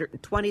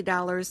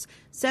 $120.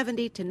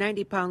 70 to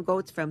 90 pound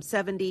goats from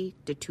 $70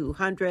 to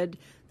 $200.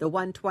 The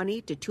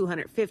 120 to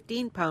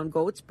 215 pound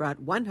goats brought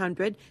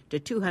 $100 to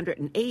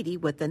 $280,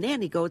 with the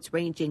nanny goats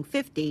ranging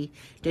 $50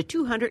 to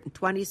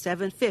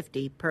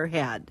 $227.50 per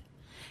head.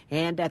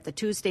 And at the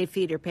Tuesday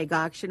feeder pig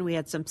auction, we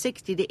had some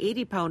 60 to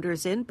 80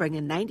 pounders in,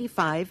 bringing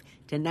 $95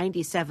 to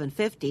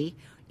 $97.50.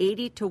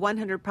 80 to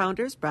 100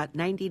 pounders brought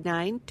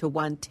 $99 to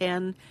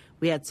 $110.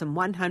 We had some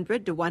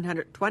 100 to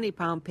 120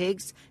 pound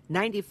pigs,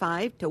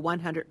 $95 to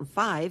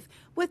 $105,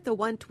 with the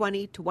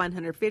 120 to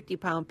 150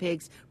 pound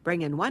pigs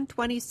bringing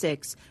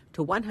 $126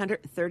 to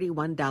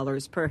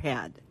 $131 per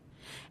head.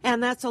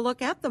 And that's a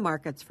look at the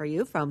markets for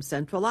you from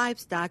Central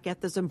Livestock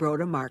at the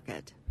Zumbrota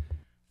Market.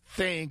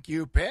 Thank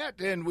you,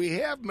 Pat. And we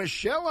have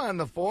Michelle on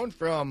the phone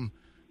from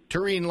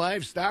Tureen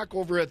Livestock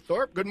over at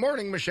Thorpe. Good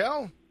morning,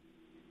 Michelle.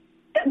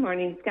 Good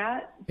morning,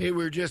 Scott. Hey,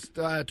 we were just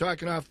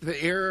talking off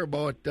the air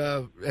about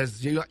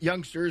as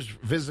youngsters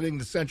visiting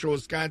the Central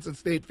Wisconsin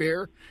State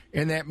Fair,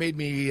 and that made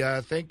me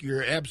think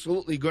you're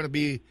absolutely going to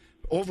be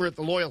over at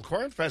the Loyal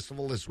Corn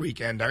Festival this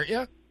weekend, aren't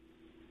you?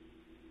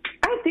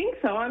 I think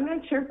so. I'm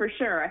not sure for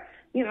sure.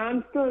 You know,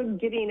 I'm still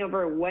getting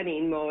over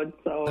wedding mode,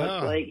 so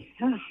it's like...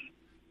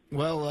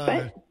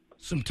 Well,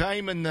 some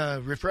time in the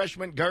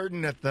refreshment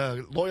garden at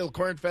the Loyal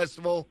Corn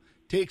Festival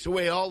takes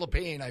away all the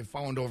pain I've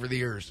found over the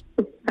years.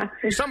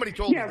 Somebody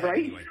told Yeah, me that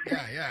right? anyway.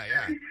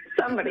 Yeah.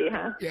 Somebody,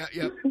 huh? Yeah.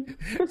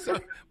 So,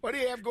 what do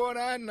you have going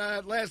on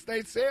last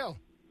night's sale?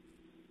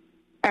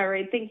 All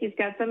right, thank you,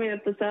 Scott. Summing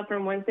up the sale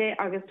from Wednesday,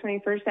 August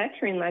 21st at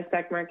Terrain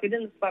Livestock Market.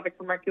 In the Slavic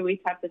market, we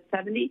topped at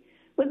 70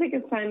 with a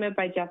consignment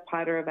by Jeff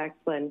Potter of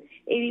Excellent.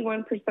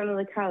 81% of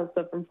the cows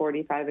sold from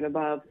 45 and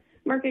above.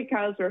 Market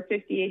cows were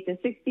 58 to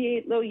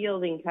 68,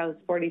 low-yielding cows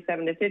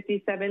 47 to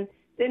 57,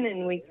 thin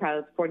and weak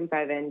cows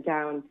 45 and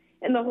down.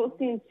 In the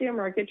Holstein steer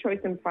market,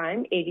 choice and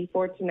prime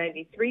 84 to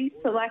 93,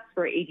 selects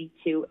for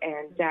 82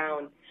 and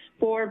down.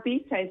 For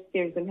beef-type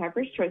steers and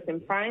heifers, choice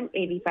and prime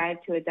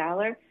 85 to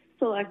 $1,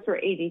 selects for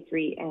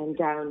 83 and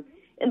down.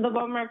 In the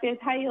bull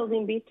market,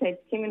 high-yielding beef types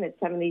came in at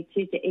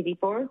 72 to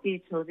 84, the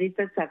utilities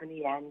at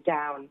 70 and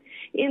down.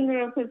 In the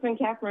replacement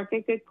calf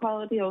market, good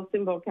quality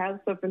Holstein bull cows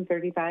sold from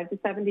 $35 to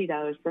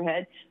 $70 per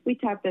head. We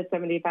topped at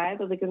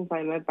 75 with a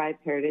consignment by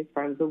Paradise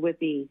Farms of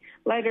Whippy.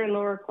 Lighter and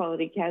lower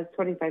quality calves,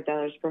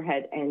 $25 per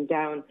head and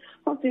down.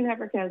 Holstein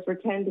heifer calves were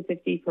 10 to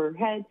 50 per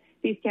head.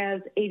 Beef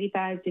calves,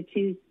 85 to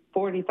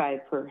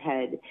 245 per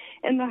head.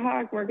 In the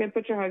hog market,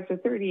 butcher hogs are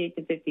 38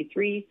 to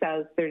 53,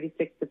 sows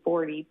 36 to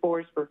 40,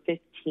 boars for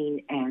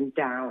 15 and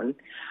down.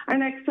 Our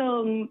next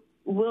sale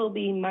will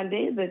be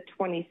Monday, the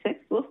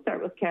 26th. We'll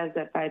start with calves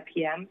at 5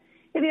 p.m.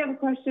 If you have a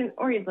question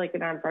or you'd like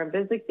an on-farm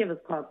visit, give us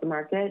a call at the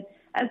market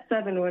at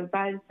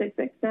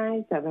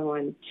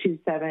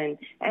 715-669-7127.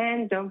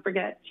 And don't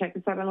forget, check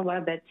us out on the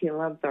web at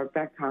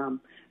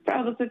tlmthorpe.com. For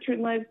all the butchered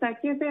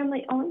livestock, your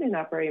family-owned and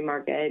operating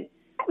market.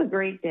 Have a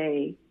great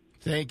day.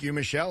 Thank you,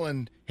 Michelle.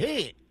 And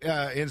hey,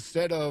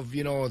 instead of,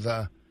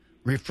 the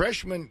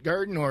refreshment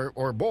garden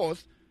or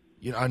both,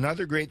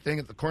 another great thing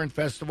at the Corn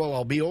Festival,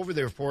 I'll be over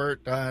there for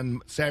it on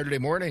Saturday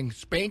morning,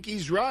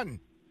 Spanky's Run.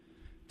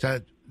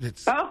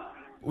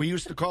 We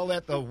used to call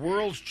that the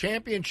World's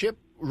Championship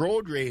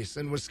Road Race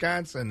in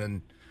Wisconsin,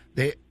 and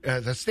the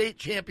state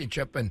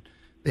championship. And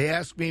they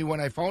asked me when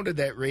I founded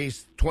that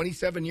race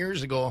 27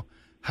 years ago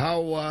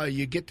how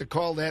you get to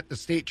call that the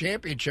state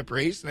championship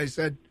race, and I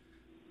said,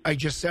 I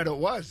just said it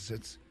was.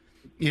 It's,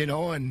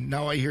 and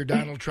now I hear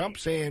Donald Trump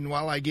saying,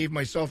 well, I gave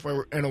myself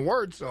an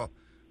award, so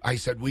I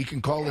said we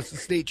can call this the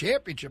state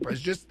championship. I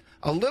was just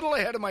a little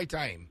ahead of my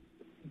time.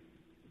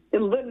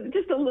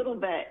 Just a little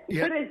bit.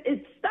 Yeah. But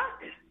it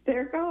stuck.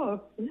 There it goes.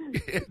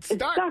 It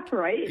stuck,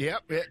 right?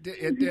 Yep, it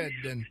did.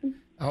 And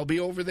I'll be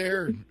over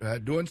there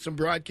doing some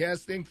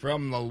broadcasting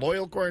from the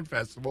Loyal Corn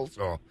Festival,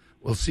 so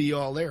we'll see you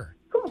all there.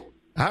 Cool.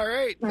 All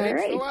right.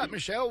 Thanks a lot,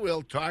 Michelle.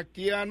 We'll talk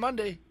to you on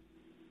Monday.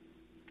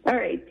 All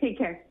right, take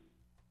care.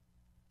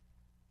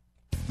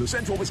 The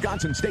Central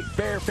Wisconsin State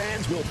Fair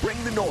fans will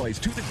bring the noise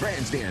to the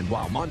grandstand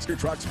while monster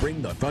trucks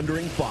bring the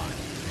thundering fun.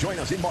 Join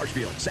us in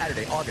Marshfield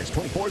Saturday, August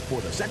 24th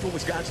for the Central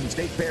Wisconsin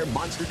State Fair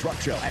Monster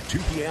Truck Show at 2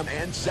 p.m.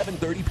 and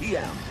 7:30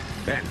 p.m.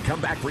 And come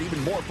back for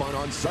even more fun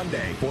on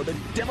Sunday for the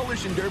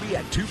Demolition Derby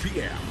at 2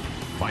 p.m.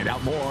 Find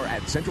out more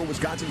at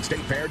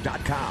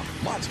centralwisconsinstatefair.com.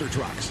 Monster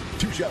Trucks,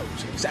 2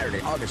 shows.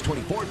 Saturday, August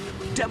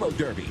 24th, Demo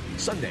Derby.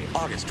 Sunday,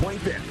 August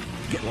 25th.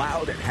 Get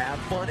loud and have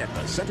fun at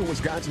the Central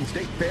Wisconsin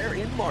State Fair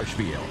in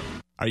Marshfield.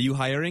 Are you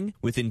hiring?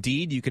 With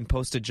Indeed, you can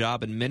post a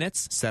job in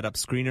minutes, set up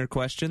screener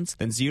questions,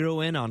 then zero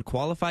in on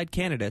qualified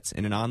candidates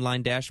in an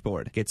online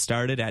dashboard. Get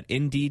started at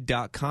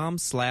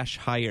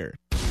Indeed.com/hire.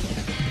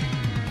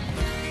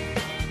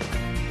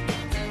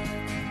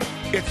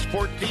 It's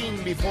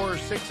 14 before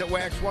 6 at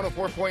Wax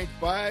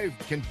 104.5.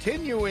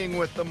 Continuing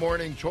with the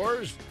morning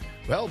chores.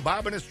 Well,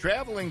 Bob and his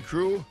traveling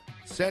crew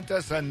sent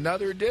us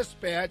another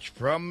dispatch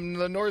from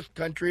the North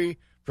Country,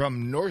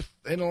 from North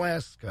in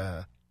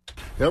Alaska.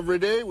 Every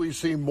day we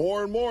see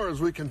more and more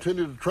as we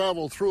continue to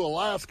travel through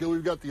Alaska.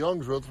 We've got the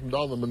Youngs with from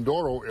down the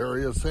Mindoro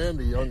area.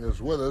 Sandy Young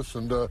is with us.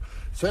 And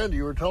Sandy,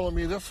 you were telling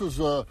me this is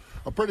a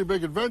pretty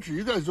big adventure.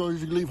 You guys don't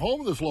usually leave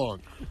home this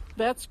long.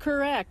 That's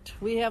correct.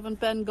 We haven't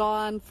been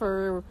gone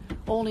for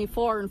only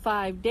 4 and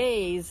 5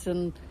 days,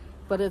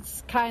 but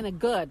it's kind of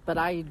good. But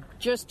I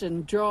just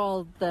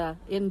enjoyed the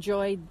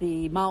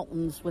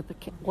mountains with the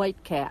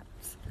white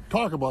cats.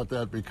 Talk about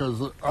that,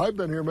 because I've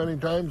been here many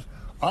times.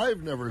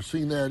 I've never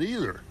seen that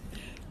either.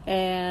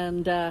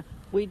 And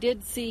we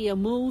did see a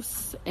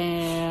moose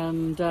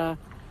and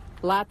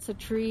lots of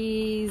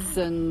trees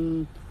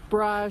and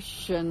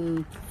brush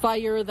and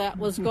fire that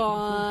was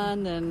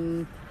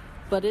gone.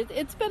 But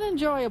it's been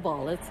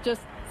enjoyable. It's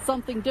just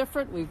something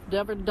different we've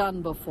never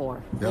done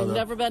before. Yeah, we've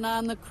never been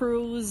on the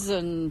cruise.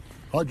 And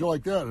how'd you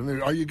like that?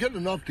 And are you getting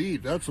enough to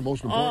eat? That's the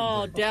most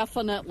important thing.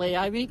 Definitely.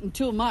 I've eaten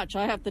too much.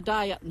 I have to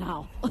diet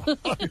now.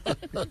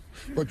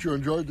 But you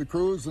enjoyed the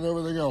cruise and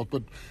everything else.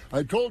 But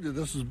I told you,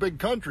 this is big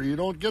country. You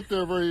don't get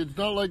there it's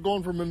not like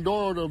going from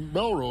Mindoro to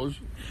Melrose.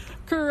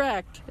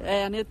 Correct.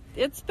 And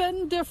it's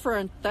been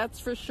different,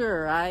 that's for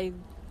sure.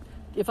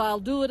 If I'll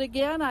do it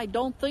again, I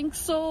don't think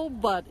so,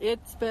 but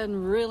it's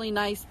been really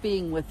nice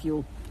being with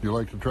you. You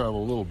like to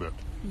travel a little bit?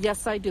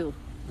 Yes, I do.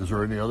 Is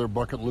there any other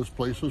bucket list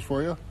places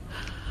for you?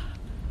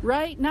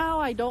 Right now,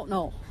 I don't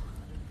know.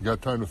 You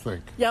got time to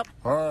think? Yep.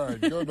 All right,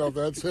 good enough.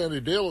 That's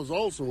Sandy. Dale is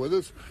also with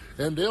us.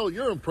 And Dale,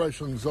 your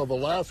impressions of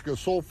Alaska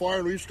so far,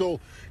 and we've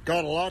still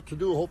got a lot to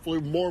do.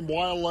 Hopefully more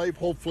wildlife,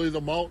 hopefully the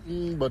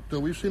mountain, but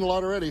we've seen a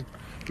lot already.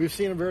 We've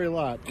seen a very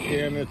lot,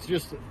 and it's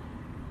just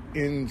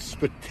in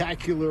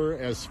spectacular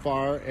as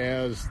far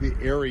as the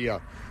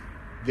area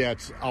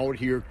that's out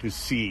here to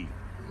see,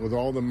 with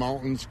all the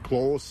mountains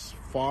close,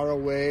 far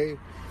away.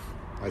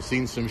 I've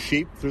seen some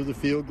sheep through the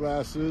field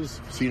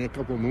glasses, seen a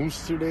couple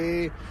moose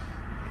today,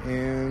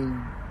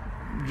 and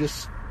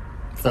just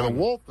fun. And a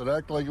wolf that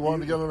acted like he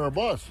wanted to get on our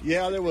bus.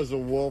 Yeah, there was a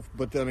wolf,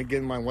 but then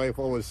again, my wife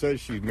always says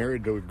she's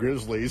married to a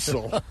grizzly,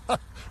 so...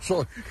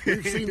 So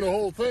you've seen the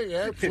whole thing,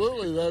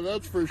 absolutely,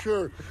 that's for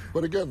sure.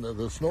 But again,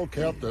 the snow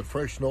cap, that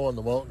fresh snow on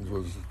the mountains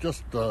was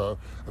just,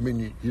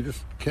 you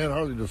just can't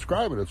hardly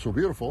describe it. It's so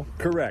beautiful.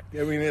 Correct.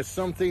 I mean, it's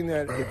something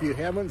that if you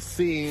haven't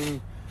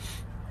seen,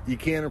 you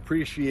can't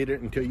appreciate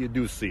it until you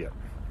do see it.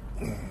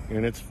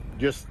 And it's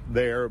just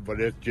there,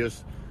 but it's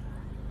just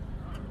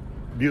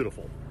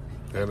beautiful.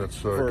 And it's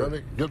going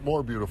to get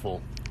more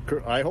beautiful.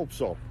 I hope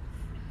so.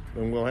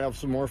 And we'll have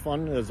some more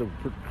fun as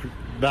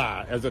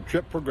the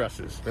trip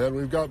progresses. And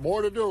we've got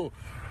more to do.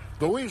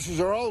 The Weeses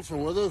are also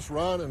with us,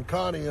 Ron and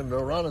Connie, and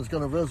Ron is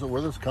going to visit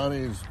with us.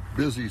 Connie's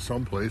busy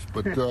someplace,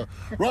 but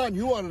Ron,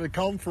 you wanted to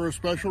come for a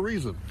special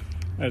reason.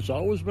 It's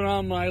always been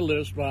on my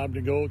list, Bob,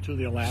 to go to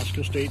the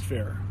Alaska State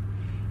Fair.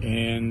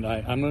 And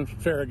I'm a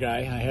fair guy.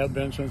 I have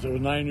been since I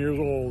was 9 years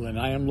old, and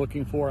I am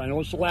looking for, I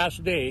know it's the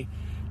last day,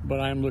 but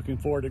I'm looking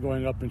forward to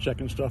going up and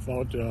checking stuff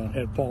out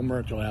at Palmer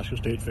at the Alaska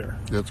State Fair.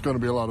 It's going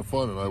to be a lot of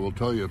fun, and I will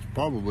tell you, it's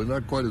probably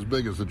not quite as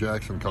big as the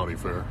Jackson County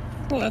Fair.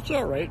 Well, that's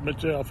all right,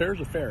 but a fair's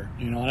a fair.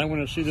 And I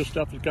want to see this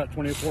stuff that's got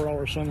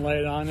 24-hour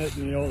sunlight on it,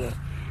 and, the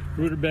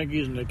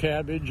rutabagas and the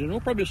cabbage, and we'll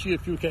probably see a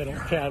few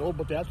cattle,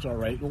 but that's all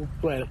right. We'll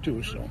go at it,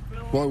 too, so.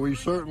 Well, we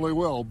certainly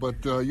will,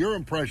 but your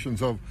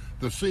impressions of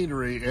the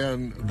scenery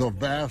and the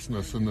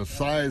vastness and the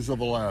size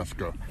of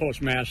Alaska. Oh,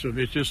 it's massive.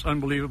 It's just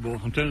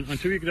unbelievable. Until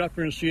you get up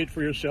there and see it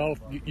for yourself,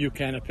 you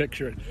kind of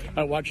picture it.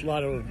 I watch a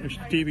lot of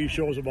TV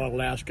shows about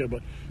Alaska,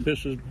 but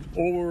this is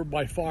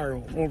by far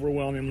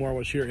overwhelming more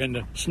was here. And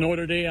the snow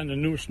today and the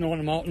new snow in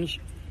the mountains,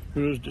 it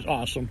was just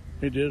awesome.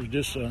 It is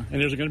just, and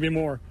there's going to be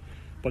more.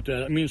 But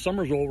it means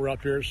summer's over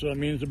up here, so it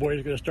means the boys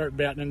are going to start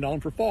battening down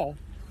for fall.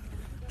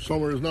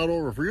 Summer is not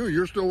over for you.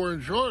 You're still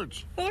wearing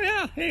shorts. Oh,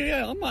 yeah. Hey,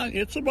 yeah, I'm on.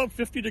 It's above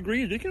 50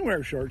 degrees. You can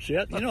wear shorts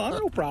yet. I'm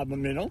no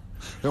problem, Yeah,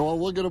 well,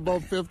 we'll get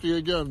above 50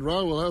 again.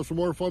 Ron, we'll have some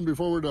more fun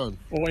before we're done.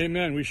 Oh,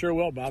 amen. We sure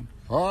will, Bob.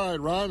 All right,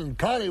 Ron and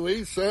Connie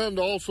Weiss, and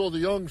also the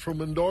Youngs from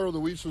Mindoro,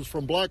 the Weisses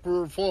from Black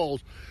River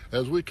Falls.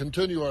 As we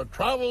continue our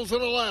travels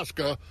in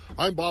Alaska,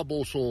 I'm Bob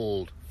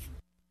Bosold.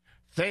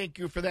 Thank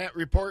you for that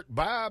report,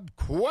 Bob.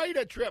 Quite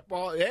a trip,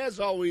 as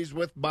always,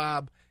 with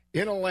Bob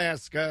in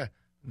Alaska.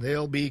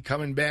 They'll be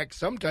coming back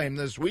sometime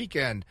this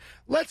weekend.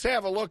 Let's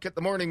have a look at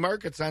the morning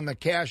markets on the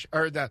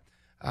the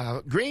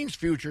grains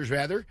futures,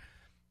 rather.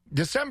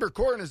 December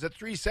corn is at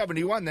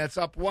 $3.71. That's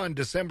up 1.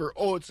 December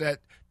oats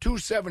at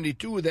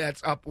 $2.72.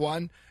 That's up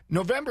 1.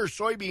 November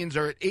soybeans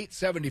are at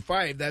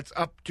 $8.75. That's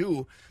up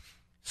 2.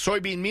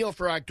 Soybean meal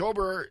for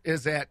October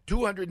is at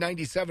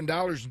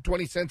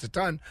 $297.20 a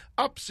ton,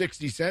 up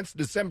 60 cents.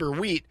 December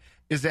wheat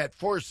is at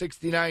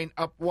 $4.69,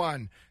 up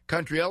 1.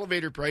 Country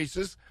elevator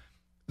prices.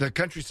 The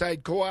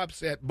Countryside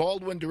Co-ops at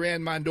Baldwin,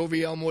 Durand,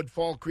 Mondovi, Elmwood,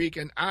 Fall Creek,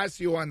 and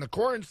Osseo on the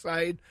corn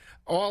side,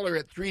 all are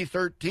at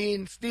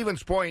 $3.13.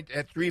 Stevens Point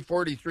at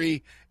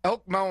 $3.43.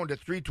 Elk Mound at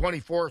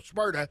 $3.24.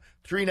 Sparta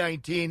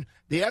 $3.19.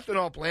 The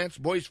ethanol plants,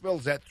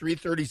 Boyceville's at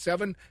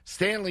 $3.37.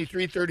 Stanley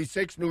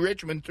 $3.36. New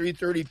Richmond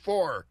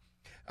 $3.34.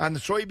 On the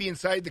soybean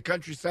side, the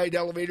Countryside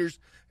elevators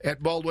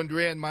at Baldwin,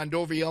 Durand,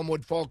 Mondovi,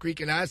 Elmwood, Fall Creek,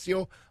 and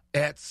Osseo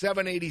at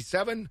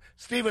 $7.87.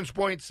 Stevens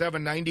Point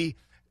 $7.90.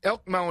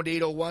 Elk Mound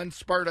 $8.01,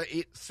 Sparta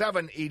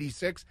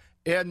 $7.86,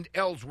 and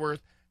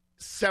Ellsworth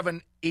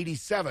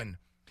 $7.87.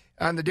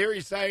 On the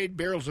dairy side,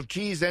 barrels of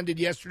cheese ended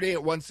yesterday at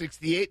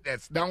 $1.68.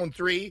 That's down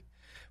 3.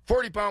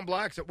 40-pound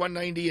blocks at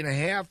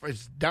 $1.90.5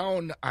 is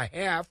down a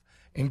half,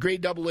 and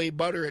grade AA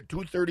butter at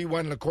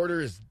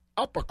 $2.31.25 is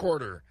up a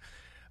quarter.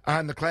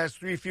 On the Class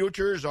 3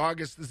 futures,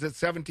 August is at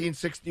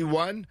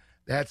 $17.61.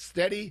 That's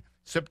steady.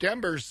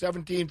 September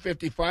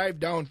 $17.55,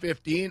 down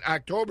 15.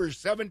 October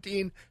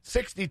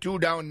 $17.62,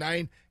 down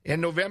 9.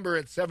 And November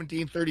at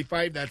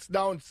 $17.35, that's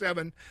down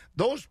 7.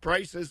 Those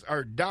prices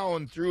are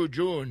down through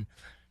June.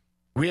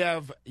 We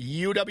have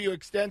UW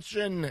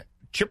Extension,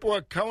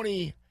 Chippewa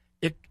County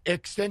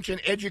Extension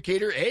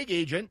Educator, Ag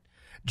Agent,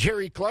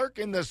 Jerry Clark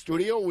in the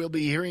studio. We'll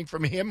be hearing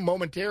from him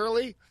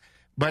momentarily.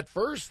 But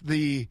first,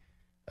 the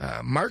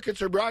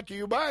markets are brought to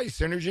you by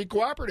Synergy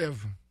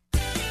Cooperative.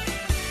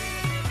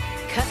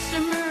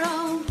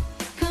 Customer-owned,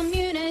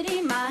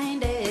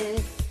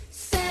 community-minded,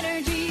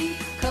 Synergy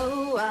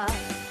Co-op.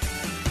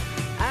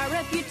 Our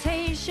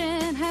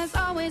reputation has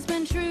always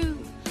been true.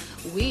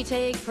 We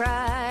take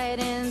pride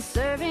in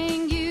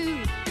serving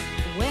you.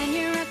 When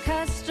you're a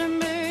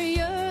customer,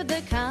 you're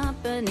the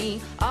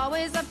company.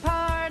 Always a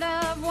part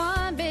of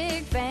one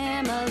big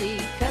family.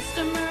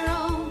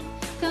 Customer-owned,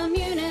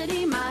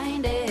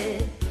 community-minded.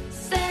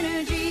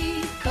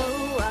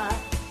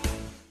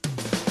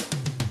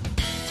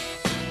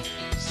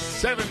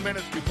 7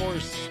 minutes before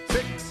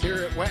 6 here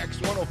at Wax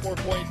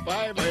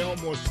 104.5. I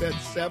almost said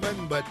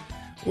 7, but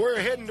we're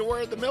heading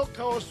toward the milk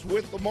house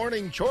with the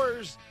morning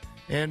chores.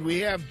 And we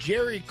have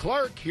Jerry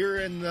Clark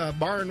here in the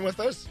barn with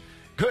us.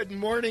 Good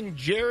morning,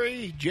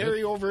 Jerry.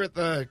 Jerry over at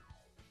the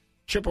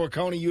Chippewa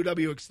County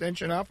UW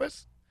Extension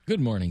office. Good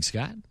morning,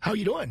 Scott. How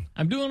you doing?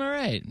 I'm doing all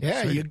right.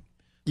 Yeah, so you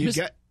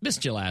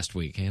missed you last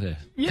week. I had a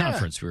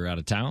conference. We were out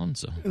of town,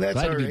 so that's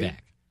glad all to be right.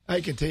 back. I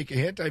can take a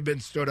hint. I've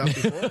been stood up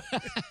before.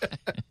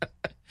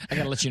 I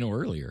got to let you know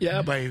earlier.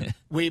 Yeah, by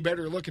way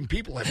better looking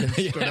people I've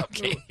been stood up.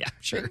 Okay, yeah,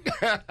 sure.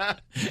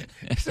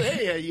 So,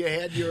 hey, you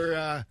had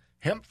your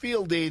hemp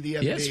field day the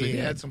other day. We You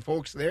did. had some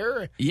folks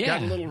there. Yeah.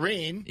 Got a little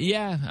rain.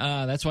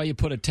 Yeah, that's why you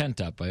put a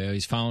tent up. I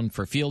always found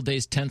for field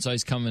days, tents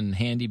always come in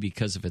handy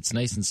because if it's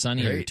nice and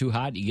sunny or Right. too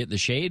hot, you get in the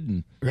shade.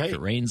 And if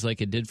it rains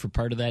like it did for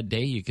part of that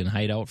day, you can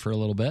hide out for a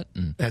little bit.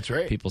 And that's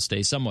right. People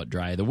stay somewhat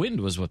dry. The wind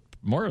was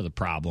more of the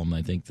problem,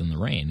 I think, than the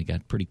rain. It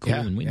got pretty cool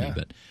and windy. yeah.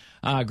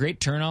 But great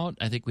turnout.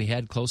 I think we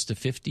had close to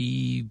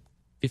 50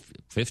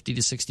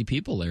 to 60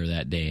 people there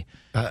that day.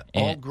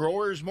 All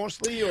growers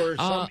mostly, or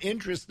some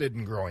interested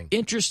in growing?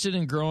 Interested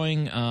in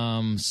growing.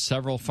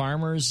 Several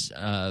farmers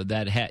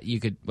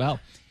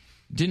that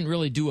didn't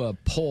really do a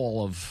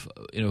poll of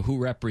who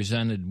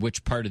represented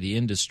which part of the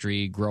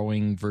industry,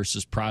 growing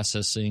versus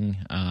processing.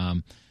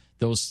 But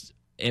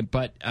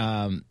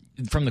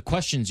from the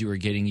questions you were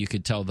getting, you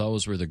could tell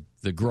those were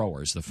the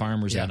growers, the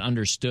farmers that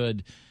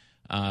understood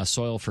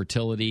soil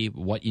fertility,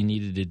 what you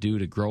needed to do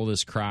to grow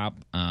this crop,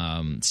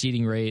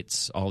 seeding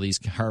rates, all these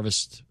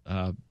harvest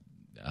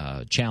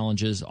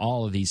challenges,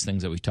 all of these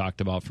things that we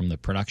talked about from the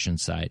production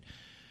side.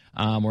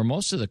 Where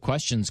most of the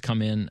questions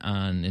come in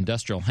on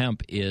industrial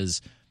hemp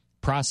is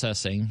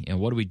processing.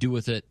 What do we do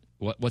with it?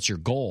 What's your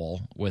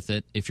goal with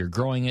it? If you're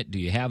growing it, do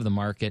you have the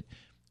market?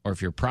 Or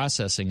if you're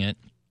processing it,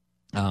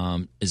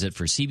 is it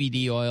for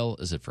CBD oil?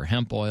 Is it for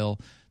hemp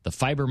oil? The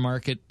fiber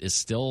market is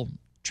still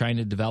trying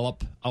to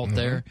develop out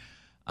there.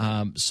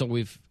 So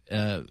we've,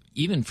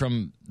 even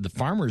from the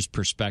farmer's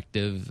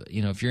perspective,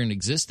 if you're an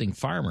existing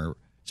farmer,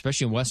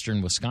 especially in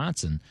western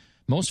Wisconsin,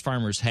 most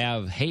farmers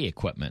have hay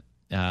equipment.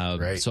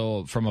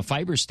 So from a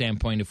fiber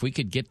standpoint, if we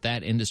could get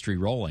that industry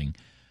rolling,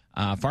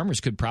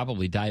 farmers could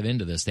probably dive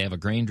into this. They have a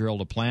grain drill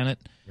to plant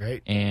it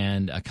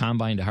and a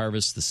combine to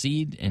harvest the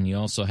seed, and you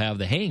also have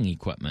the haying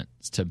equipment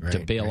to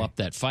bale up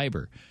that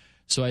fiber.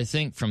 So I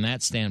think from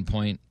that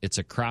standpoint, it's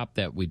a crop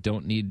that we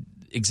don't need.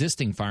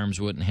 Existing farms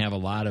wouldn't have a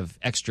lot of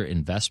extra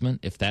investment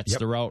if that's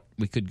the route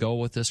we could go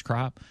with this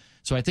crop.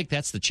 So I think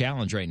that's the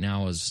challenge right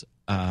now is,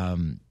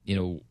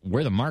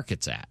 where the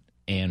market's at.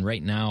 And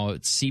right now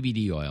it's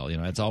CBD oil.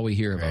 That's all we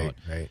hear about.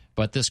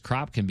 But this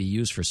crop can be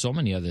used for so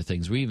many other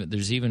things.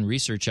 There's even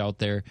research out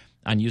there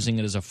on using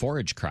it as a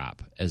forage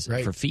crop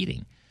for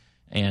feeding.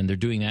 And they're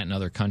doing that in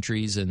other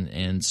countries.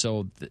 And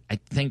so I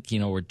think,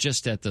 we're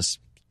just at this,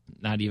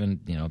 not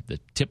even, the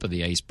tip of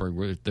the iceberg.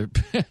 I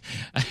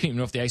don't even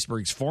know if the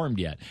iceberg's formed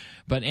yet.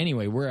 But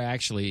anyway, we're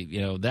actually,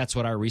 that's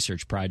what our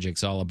research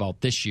project's all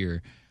about this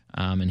year.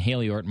 And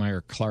Haley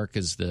Ortmeyer Clark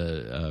is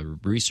the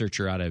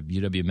researcher out of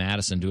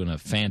UW-Madison doing a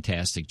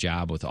fantastic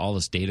job with all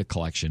this data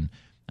collection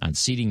on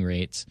seeding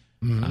rates,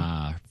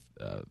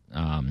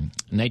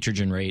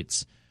 nitrogen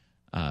rates,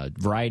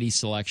 variety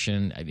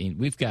selection. I mean,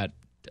 we've got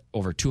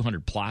over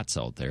 200 plots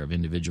out there of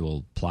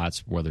individual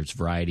plots, whether it's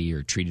variety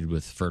or treated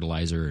with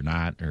fertilizer or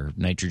not, or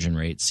nitrogen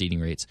rates, seeding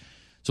rates.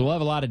 So we'll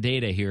have a lot of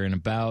data here in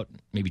about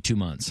maybe 2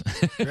 months.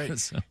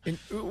 So. And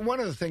one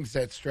of the things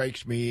that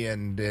strikes me,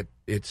 and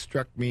it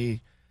struck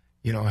me,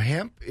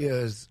 hemp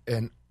is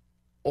an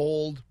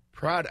old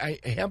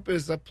product. Hemp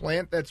is a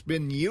plant that's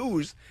been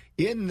used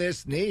in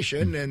this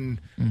nation,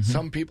 and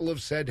some people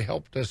have said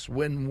helped us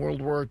win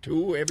World War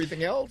II,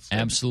 everything else.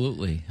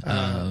 Absolutely.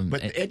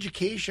 But the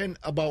education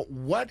about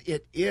what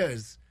it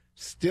is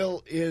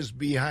still is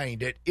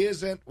behind. It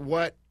isn't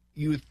what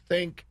you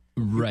think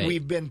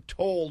we've been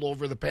told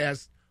over the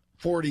past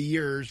 40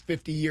 years,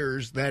 50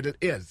 years that it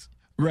is.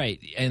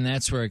 Right, and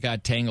that's where it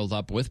got tangled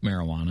up with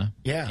marijuana.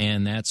 Yeah,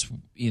 and that's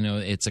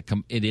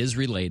it is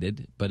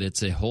related, but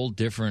it's a whole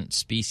different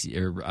species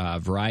or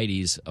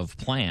varieties of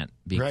plant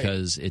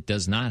because it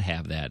does not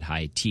have that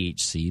high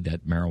THC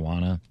that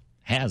marijuana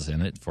has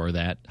in it for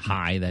that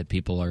high that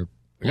people are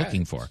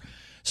looking for.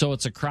 So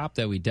it's a crop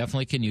that we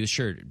definitely can use.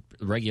 Sure,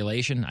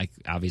 regulation, I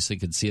obviously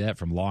could see that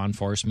from law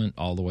enforcement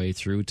all the way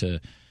through to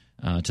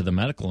the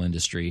medical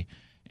industry,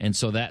 and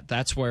so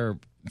that's where,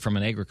 from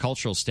an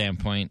agricultural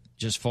standpoint,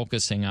 just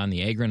focusing on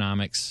the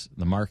agronomics,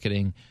 the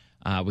marketing,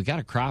 we got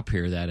a crop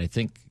here that I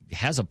think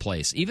has a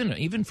place,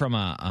 even from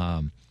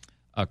a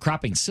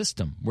cropping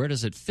system. Where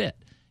does it fit?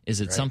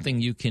 Is it something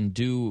you can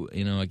do?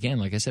 Again,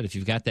 like I said, if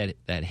you've got that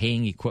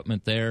haying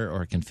equipment there,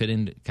 or it can fit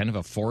in kind of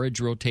a forage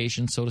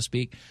rotation, so to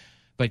speak.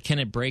 But can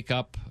it break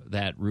up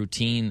that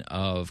routine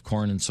of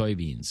corn and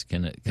soybeans?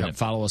 Can it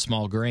follow a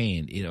small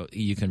grain?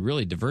 You can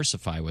really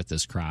diversify with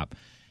this crop.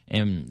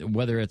 And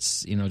whether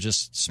it's,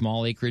 just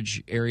small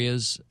acreage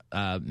areas,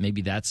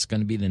 maybe that's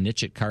going to be the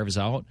niche it carves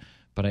out.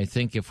 But I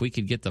think if we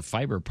could get the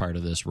fiber part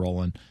of this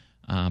rolling,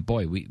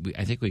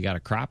 I think we got a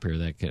crop here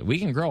that we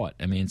can grow it.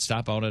 I mean,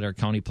 stop out at our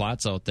county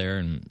plots out there,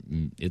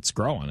 and it's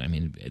growing. I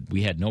mean,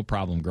 we had no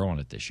problem growing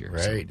it this year.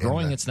 Right. So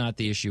growing, it's not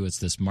the issue. It's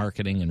this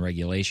marketing and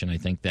regulation. I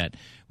think that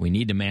we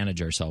need to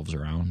manage ourselves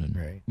around,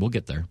 and we'll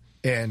get there.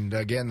 And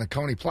again, the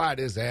county plot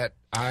is at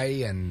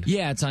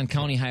Yeah, it's on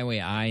County Highway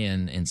I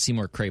and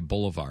Seymour Cray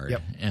Boulevard.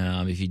 Yep.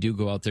 If you do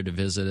go out there to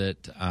visit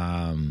it,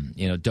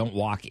 don't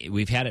walk.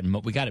 We got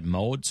it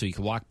mowed so you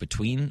can walk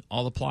between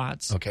all the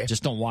plots. Okay.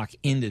 Just don't walk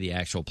into the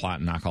actual plot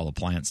and knock all the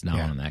plants down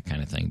and that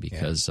kind of thing,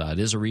 because it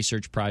is a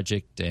research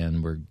project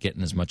and we're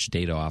getting as much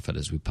data off it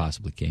as we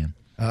possibly can.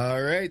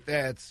 All right,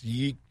 that's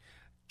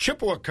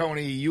Chippewa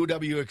County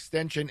UW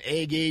Extension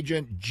Ag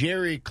Agent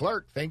Jerry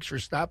Clark. Thanks for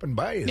stopping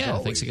by. As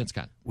always. Thanks again,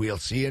 Scott. We'll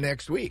see you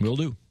next week. Will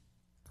do.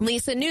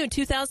 Lease a new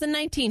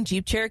 2019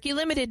 Jeep Cherokee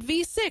Limited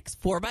V6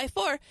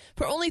 4x4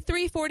 for only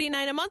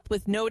 $349 a month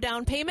with no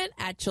down payment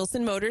at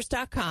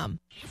ChilsonMotors.com.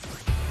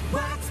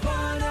 Wax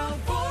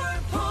 104.